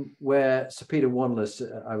 where Sir Peter Wanless,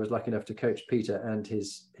 I was lucky enough to coach Peter and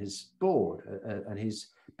his board, and he's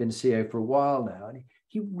been CEO for a while now, and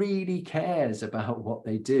he really cares about what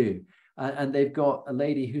they do. And they've got a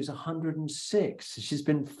lady who's 106. She's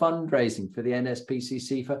been fundraising for the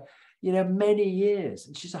NSPCC for many years,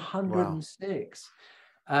 and she's 106.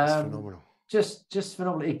 Wow. That's phenomenal. Just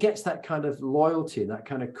phenomenal. It gets that kind of loyalty and that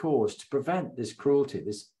kind of cause to prevent this cruelty,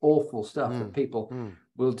 this awful stuff that people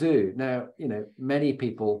will do. Now, many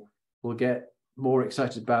people will get more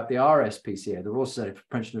excited about the RSPCA, the Royal Society for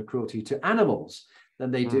Prevention of Cruelty to Animals,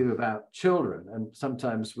 than they do about children. And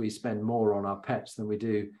sometimes we spend more on our pets than we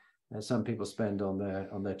do some people spend on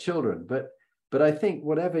their children. But I think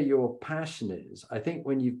whatever your passion is, I think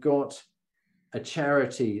when you've got a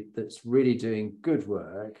charity that's really doing good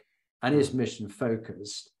work and is mission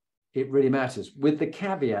focused, it really matters. With the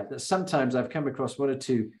caveat that sometimes I've come across one or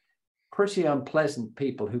two pretty unpleasant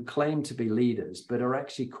people who claim to be leaders, but are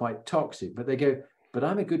actually quite toxic. But they go, but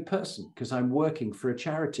I'm a good person because I'm working for a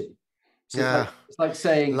charity. So Yeah. it's like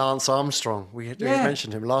saying Lance Armstrong. We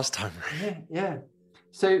mentioned him last time. Yeah.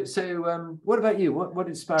 So what about you? What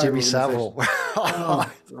inspired Jimmy Savile.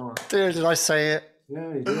 Dude, did I say it?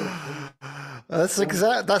 Yeah, you did.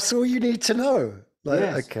 That's all you need to know.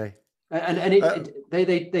 Yes. Okay. And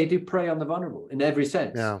they do prey on the vulnerable in every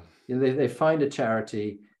sense. Yeah. You know, they find a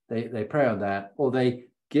charity, they prey on that, or they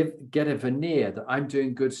get a veneer that I'm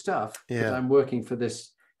doing good stuff because I'm working for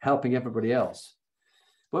this, helping everybody else.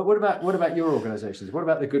 But what about your organizations? What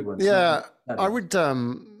about the good ones? Yeah, I would.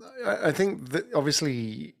 I think that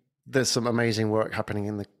obviously there's some amazing work happening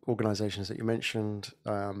in the organizations that you mentioned.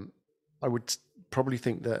 I would probably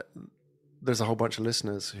think that there's a whole bunch of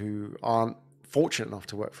listeners who aren't fortunate enough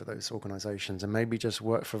to work for those organizations and maybe just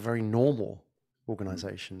work for very normal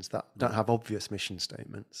organizations that don't have obvious mission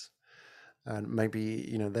statements. And maybe,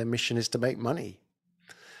 you know, their mission is to make money.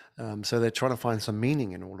 So they're trying to find some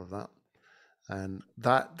meaning in all of that. And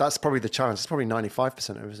that's probably the challenge. It's probably 95%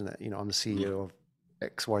 of it, isn't it? You know, I'm the CEO of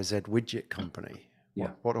XYZ widget company.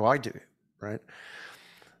 Yeah. What do I do? Right.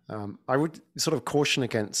 I would sort of caution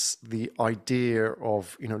against the idea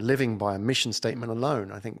of, you know, living by a mission statement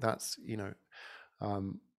alone. I think that's, you know,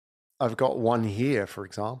 I've got one here, for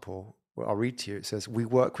example, where I'll read to you. It says, "We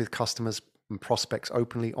work with customers and prospects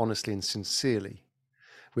openly, honestly, and sincerely.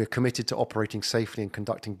 We are committed to operating safely and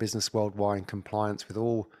conducting business worldwide in compliance with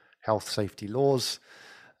all health safety laws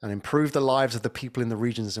and improve the lives of the people in the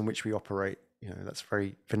regions in which we operate." You know, that's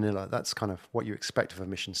very vanilla. That's kind of what you expect of a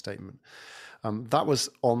mission statement. That was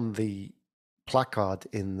on the placard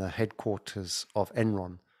in the headquarters of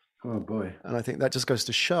Enron. Oh boy. And I think that just goes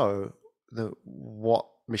to show what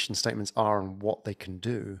mission statements are and what they can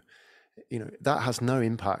do. You know, that has no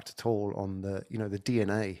impact at all on the, you know, the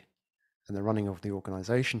DNA and the running of the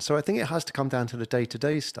organization. So I think it has to come down to the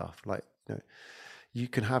day-to-day stuff. Like, you know, you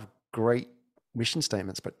can have great mission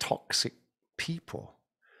statements, but toxic people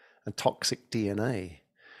and toxic DNA.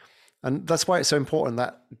 And that's why it's so important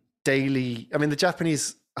that daily, I mean, the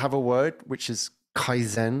Japanese have a word, which is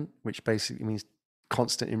kaizen, which basically means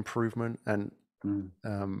constant improvement. And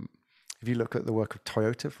if you look at the work of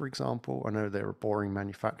Toyota, for example, I know they're a boring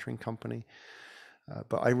manufacturing company,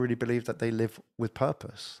 but I really believe that they live with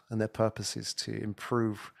purpose, and their purpose is to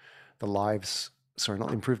improve the lives,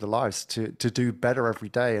 to do better every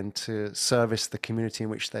day and to service the community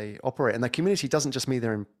in which they operate. And that community doesn't just mean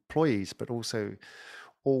their employees, but also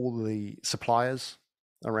all the suppliers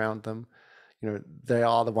around them. You know, they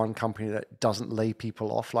are the one company that doesn't lay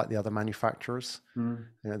people off like the other manufacturers. You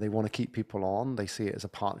know, they want to keep people on. They see it as a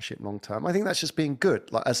partnership long term. I think that's just being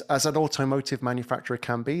good. Like as an automotive manufacturer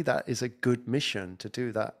can be, that is a good mission to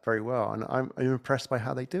do that very well. And I'm impressed by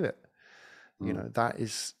how they do it. You know,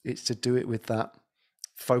 it's to do it with that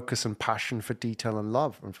focus and passion for detail and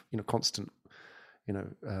love, and, you know, constant, you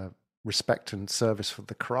know, respect and service for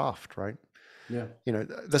the craft, right? Yeah. You know,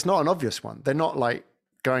 there's not an obvious one. They're not like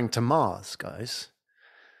going to Mars, guys.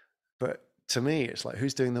 But to me, it's like,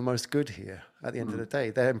 who's doing the most good here at the end of the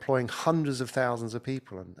day? They're employing hundreds of thousands of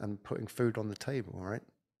people and putting food on the table, right?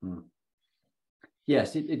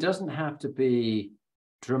 Yes, it doesn't have to be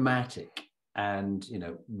dramatic and, you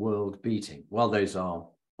know, world beating. Well, those are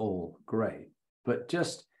all great, but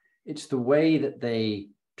just it's the way that they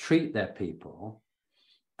treat their people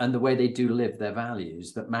and the way they do live their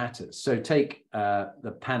values that matters. So take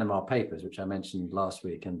the Panama Papers, which I mentioned last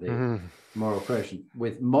week, and the moral correction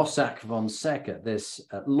with Mossack Fonseca, this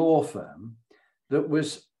law firm that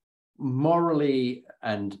was morally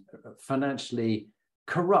and financially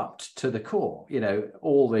corrupt to the core. You know,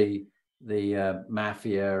 all the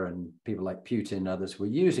mafia and people like Putin and others were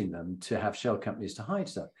using them to have shell companies to hide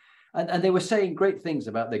stuff. And they were saying great things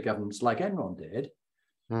about their governments, like Enron did.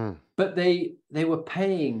 But they were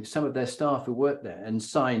paying some of their staff who worked there and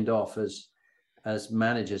signed off as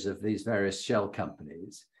managers of these various shell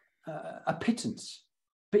companies a pittance.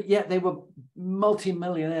 But yet they were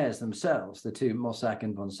multimillionaires themselves, the two, Mossack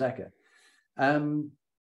and Fonseca.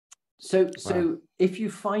 So if you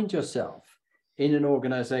find yourself in an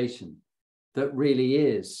organization that really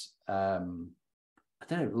is, I don't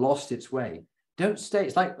know, lost its way, don't stay.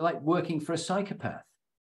 It's like working for a psychopath.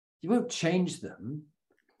 you won't change them.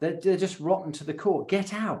 They're just rotten to the core.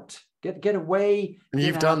 Get out. Get away. And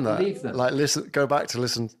you've done that. Leave them. Like go back to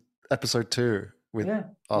listen episode 2 with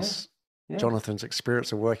us. Yeah. Jonathan's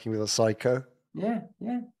experience of working with a psycho. Yeah.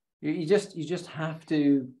 You just have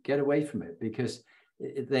to get away from it, because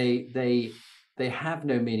they have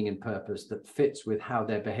no meaning and purpose that fits with how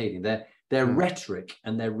they're behaving. Their rhetoric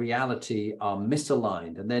and their reality are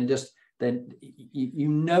misaligned, and then you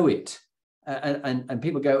know it. And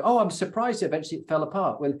people go, oh, I'm surprised eventually it fell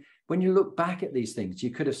apart. Well, when you look back at these things,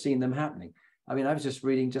 you could have seen them happening. I mean, I was just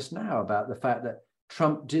reading just now about the fact that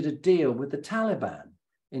Trump did a deal with the Taliban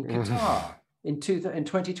in Qatar in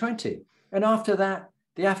 2020. And after that,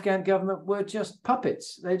 the Afghan government were just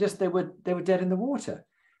puppets. They were dead in the water.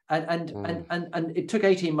 And it took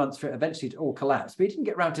 18 months for it eventually to all collapse. But he didn't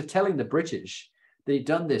get around to telling the British that he'd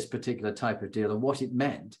done this particular type of deal and what it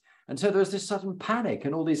meant. And so there was this sudden panic,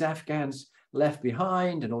 and all these Afghans left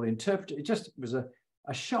behind, and all the interpreters. It just was a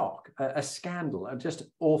shock, a scandal, a just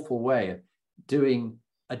awful way of doing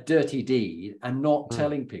a dirty deed and not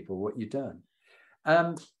telling people what you've done.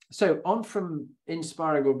 So on from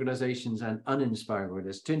inspiring organizations and uninspiring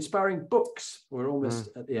organizations to inspiring books. We're almost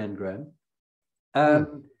at the end, Graham.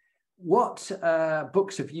 What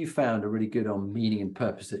books have you found are really good on meaning and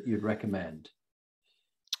purpose that you'd recommend?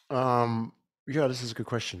 Yeah, this is a good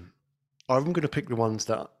question. I'm going to pick the ones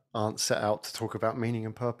that aren't set out to talk about meaning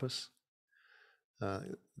and purpose.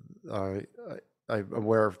 I'm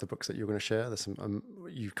aware of the books that you're going to share. There's some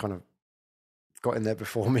you kind of got in there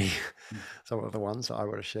before me, some of the ones that I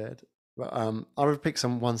would have shared. But I would pick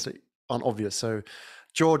some ones that aren't obvious. So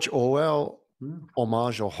George Orwell,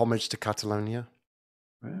 Homage or Homage to Catalonia,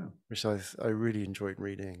 which I really enjoyed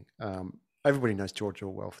reading. Everybody knows George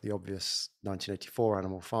Orwell for the obvious 1984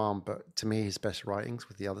 Animal Farm, but to me, his best writings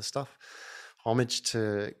with the other stuff. Homage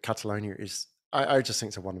to Catalonia is, I just think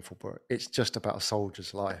it's a wonderful book. It's just about a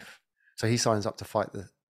soldier's life. So he signs up to fight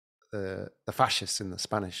the fascists in the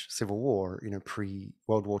Spanish Civil War,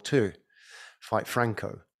 pre-World War II, fight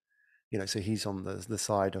Franco. So he's on the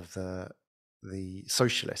side of the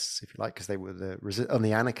socialists, if you like, because they were on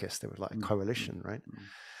the anarchists. They were like a coalition, right?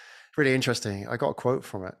 Really interesting. I got a quote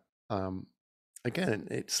from it. Again,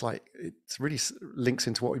 it's really links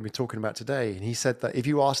into what we've been talking about today. And he said that if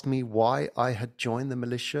you asked me why I had joined the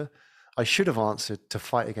militia, I should have answered to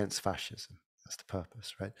fight against fascism. That's the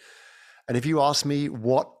purpose, right? And if you asked me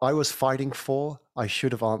what I was fighting for, I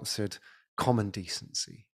should have answered common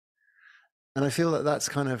decency. And I feel that that's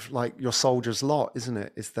kind of like your soldier's lot, isn't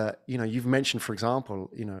it? Is that, you've mentioned, for example,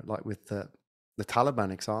 like with the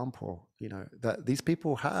Taliban example, that these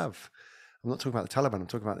people have, I'm not talking about the Taliban, I'm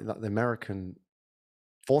talking about like the American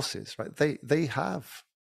forces, right? They have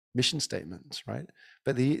mission statements, right?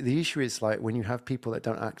 But the issue is like when you have people that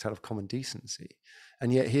don't act out of common decency.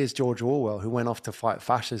 And yet here's George Orwell, who went off to fight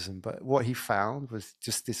fascism, but what he found was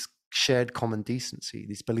just this shared common decency,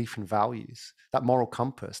 this belief in values, that moral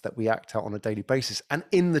compass that we act out on a daily basis. And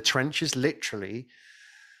in the trenches, literally,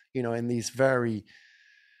 in these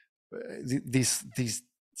these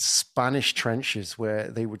Spanish trenches where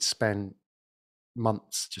they would spend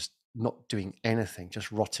months just not doing anything,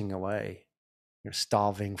 just rotting away,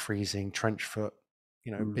 starving, freezing, trench foot,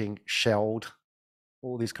 being shelled,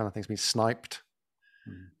 all these kind of things, being sniped.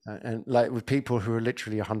 And like with people who are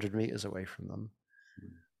literally 100 meters away from them,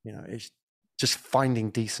 it's just finding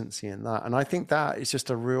decency in that. And I think that is just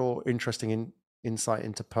a real interesting insight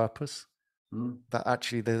into purpose, that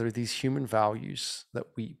actually there are these human values that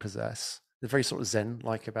we possess. They're very sort of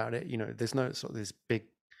Zen-like about it. There's no sort of this big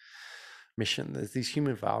mission. There's these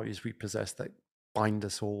human values we possess that bind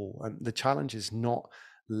us all. And the challenge is not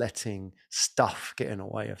letting stuff get in the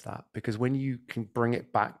way of that, because when you can bring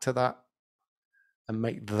it back to that and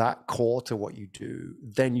make that core to what you do,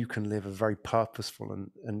 then you can live a very purposeful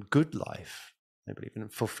and good life, I believe, and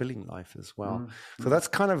fulfilling life as well. So that's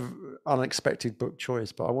kind of unexpected book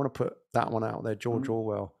choice, but I want to put that one out there, George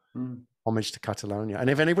Orwell, Homage to Catalonia. And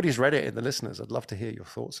if anybody's read it in the listeners, I'd love to hear your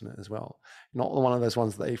thoughts on it as well. Not one of those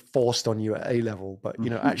ones that they forced on you at A level, but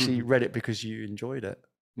actually read it because you enjoyed it.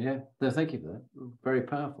 Yeah, no, thank you for that. Very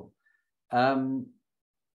powerful.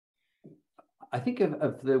 I think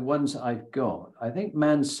of the ones I've got, I think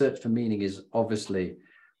Man's Search for Meaning is obviously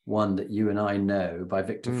one that you and I know, by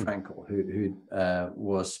Viktor Frankl, who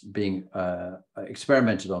was being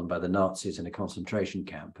experimented on by the Nazis in a concentration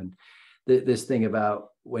camp. And this thing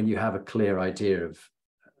about when you have a clear idea of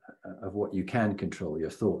what you can control, your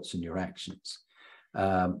thoughts and your actions,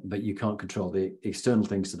 but you can't control the external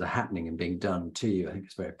things that are happening and being done to you. I think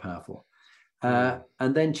it's very powerful. And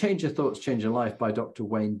then Change Your Thoughts, Change Your Life by Dr.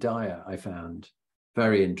 Wayne Dyer, I found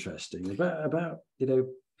very interesting about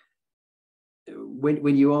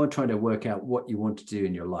when you are trying to work out what you want to do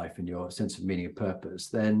in your life and your sense of meaning and purpose,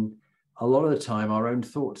 then a lot of the time our own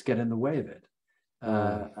thoughts get in the way of it.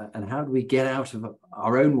 And how do we get out of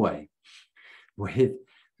our own way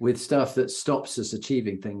with stuff that stops us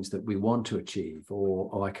achieving things that we want to achieve, or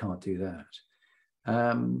oh, I can't do that.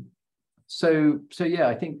 So yeah,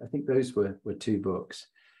 I think those were two books.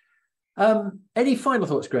 Any final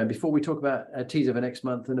thoughts, Graham, before we talk about a teaser for next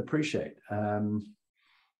month and Appreciate?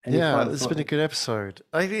 Yeah, it's been a good episode.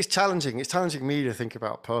 I think it's challenging. It's challenging me to think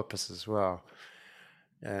about purpose as well,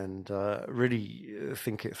 and really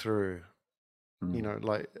think it through. You know,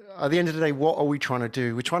 like at the end of the day, what are we trying to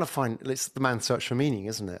do? We're trying to find, it's the man's search for meaning,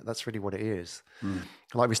 isn't it? That's really what it is.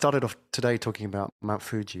 Like we started off today talking about Mount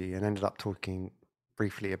Fuji and ended up talking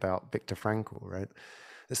briefly about Viktor Frankl, right?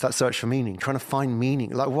 It's that search for meaning, trying to find meaning.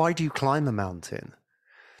 Like, why do you climb a mountain?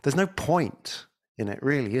 There's no point in it,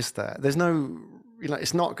 really, is there? There's no,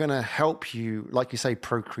 it's not going to help you, like you say,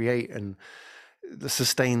 procreate and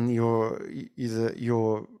sustain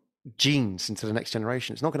your genes into the next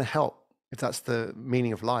generation. It's not going to help if that's the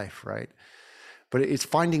meaning of life, right? But it's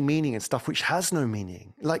finding meaning in stuff which has no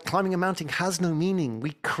meaning. Like climbing a mountain has no meaning.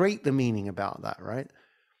 We create the meaning about that, right?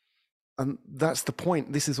 And that's the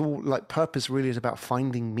point. This is all, like, purpose really is about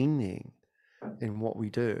finding meaning in what we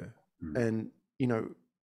do. And,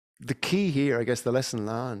 the key here, I guess the lesson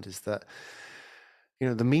learned is that,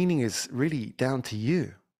 the meaning is really down to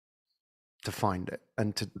you to find it.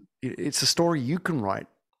 And it's a story you can write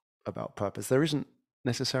about purpose. There isn't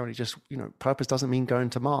necessarily just, purpose doesn't mean going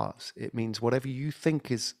to Mars. It means whatever you think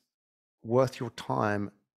is worth your time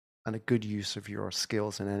and a good use of your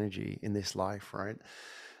skills and energy in this life, right?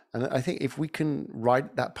 And I think if we can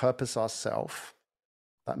write that purpose ourselves,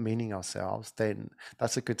 that meaning ourselves, then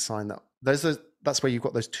that's a good sign that that's where you've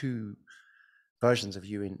got those two versions of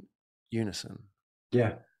you in unison.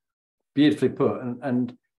 Yeah, beautifully put.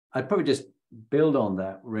 And I'd probably just build on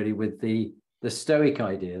that really with the Stoic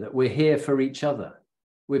idea that we're here for each other.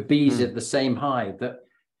 We're bees at the same hive,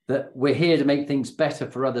 that we're here to make things better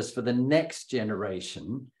for others, for the next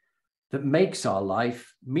generation, that makes our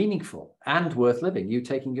life meaningful and worth living. You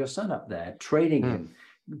taking your son up there, training him,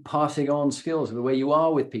 passing on skills, the way you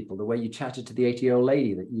are with people, the way you chatted to the 80-year-old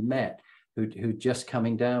lady that you met who just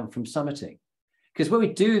coming down from summiting. Because when we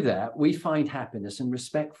do that, we find happiness and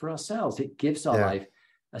respect for ourselves. It gives our life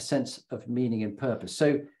a sense of meaning and purpose.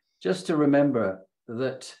 So just to remember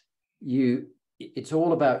that it's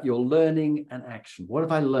all about your learning and action. What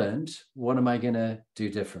have I learned? What am I going to do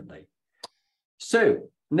differently? So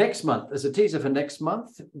next month, as a teaser for next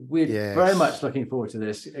month, we're very much looking forward to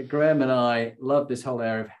this. Graham and I love this whole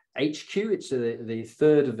area of HQ. It's the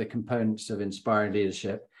third of the components of inspiring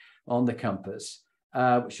leadership on the compass,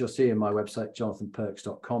 which you'll see in my website,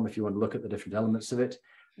 jonathanperks.com, if you want to look at the different elements of it,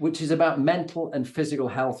 which is about mental and physical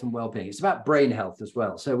health and well-being. It's about brain health as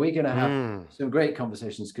well. So we're going to have some great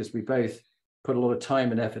conversations because we both put a lot of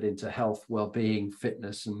time and effort into health, well-being,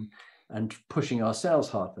 fitness, and pushing ourselves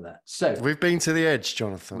hard for that. So we've been to the edge,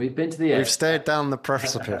 Jonathan. We've been to the edge. We've stared down the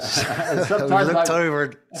precipice. We looked over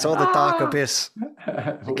and saw the dark abyss.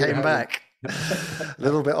 We came back a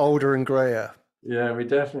little bit older and grayer. Yeah, we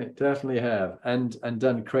definitely have, and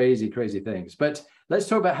done crazy things. But let's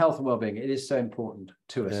talk about health and well-being. It is so important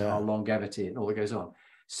to us, our longevity and all that goes on.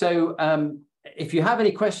 So if you have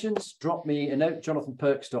any questions, drop me a note,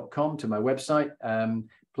 jonathanperks.com, to my website.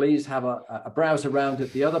 Please have a browse around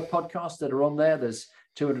at the other podcasts that are on there. There's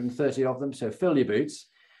 230 of them, so fill your boots.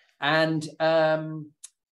 And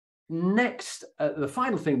next, the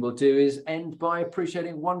final thing we'll do is end by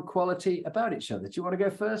appreciating one quality about each other. Do you want to go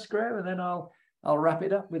first, Graham? And then I'll wrap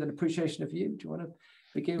it up with an appreciation of you. Do you want to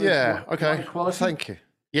begin with one quality? Thank you.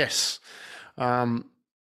 Yes.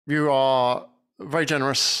 You are very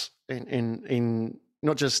generous in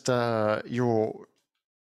not just your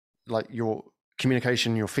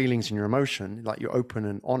communication, your feelings and your emotion, like you're open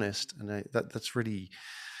and honest, and that's really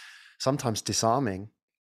sometimes disarming,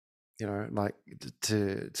 like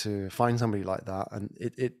to find somebody like that, and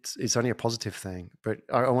it's only a positive thing. But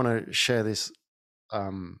I want to share this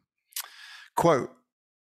quote,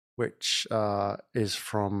 which is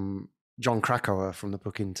from John Krakauer from the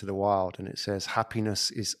book Into the Wild, and it says, "Happiness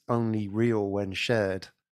is only real when shared."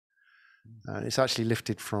 And it's actually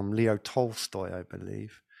lifted from Leo Tolstoy, I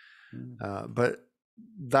believe. But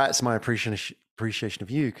that's my appreciation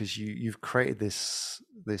of you, because you've created this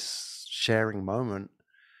sharing moment,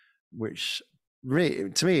 which really,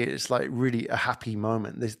 to me, it's like really a happy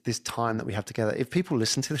moment. This time that we have together. If people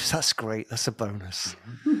listen to this, that's great. That's a bonus.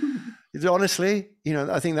 Honestly,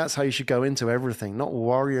 I think that's how you should go into everything. Not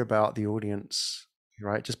worry about the audience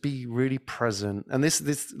right? Just be really present. And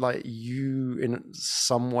this like you in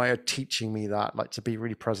some way are teaching me that, like to be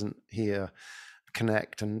really present here,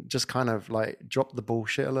 connect, and just kind of like drop the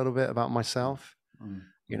bullshit a little bit about myself.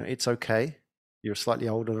 You know, it's okay. You're slightly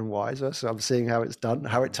older and wiser, so I'm seeing how it's done,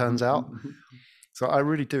 how it turns out. So I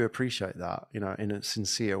really do appreciate that, you know, in a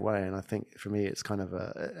sincere way. And I think for me, it's kind of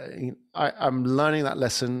I'm learning that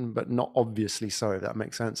lesson, but not obviously so, if that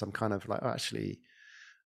makes sense. I'm kind of like, actually,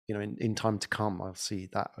 you know, in time to come, I'll see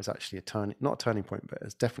that was actually not a turning point, but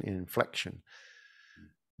it's definitely an inflection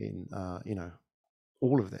in, you know,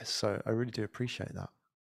 all of this. So I really do appreciate that.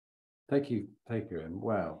 Thank you. And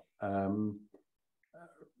wow.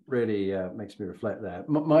 Really makes me reflect there.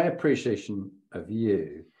 My appreciation of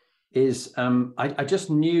you is I just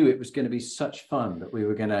knew it was going to be such fun that we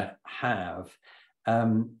were going to have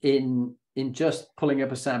in just pulling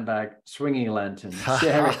up a sandbag, swinging a lantern,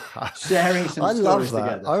 sharing some I stories love that.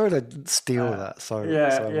 together. I would steal that. So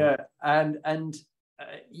and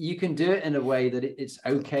you can do it in a way that it's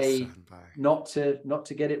okay not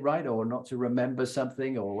to get it right, or not to remember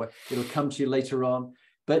something, or it'll come to you later on.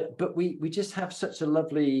 But we just have such a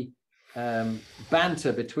lovely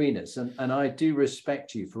banter between us, and I do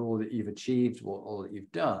respect you for all that you've achieved, all that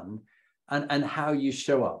you've done, and how you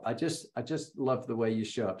show up. I just love the way you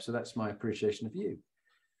show up. So that's my appreciation of you.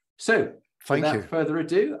 So without further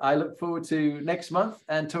ado, I look forward to next month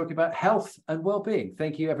and talking about health and well-being.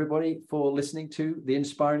 Thank you, everybody, for listening to the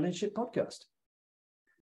Inspiring Leadership Podcast.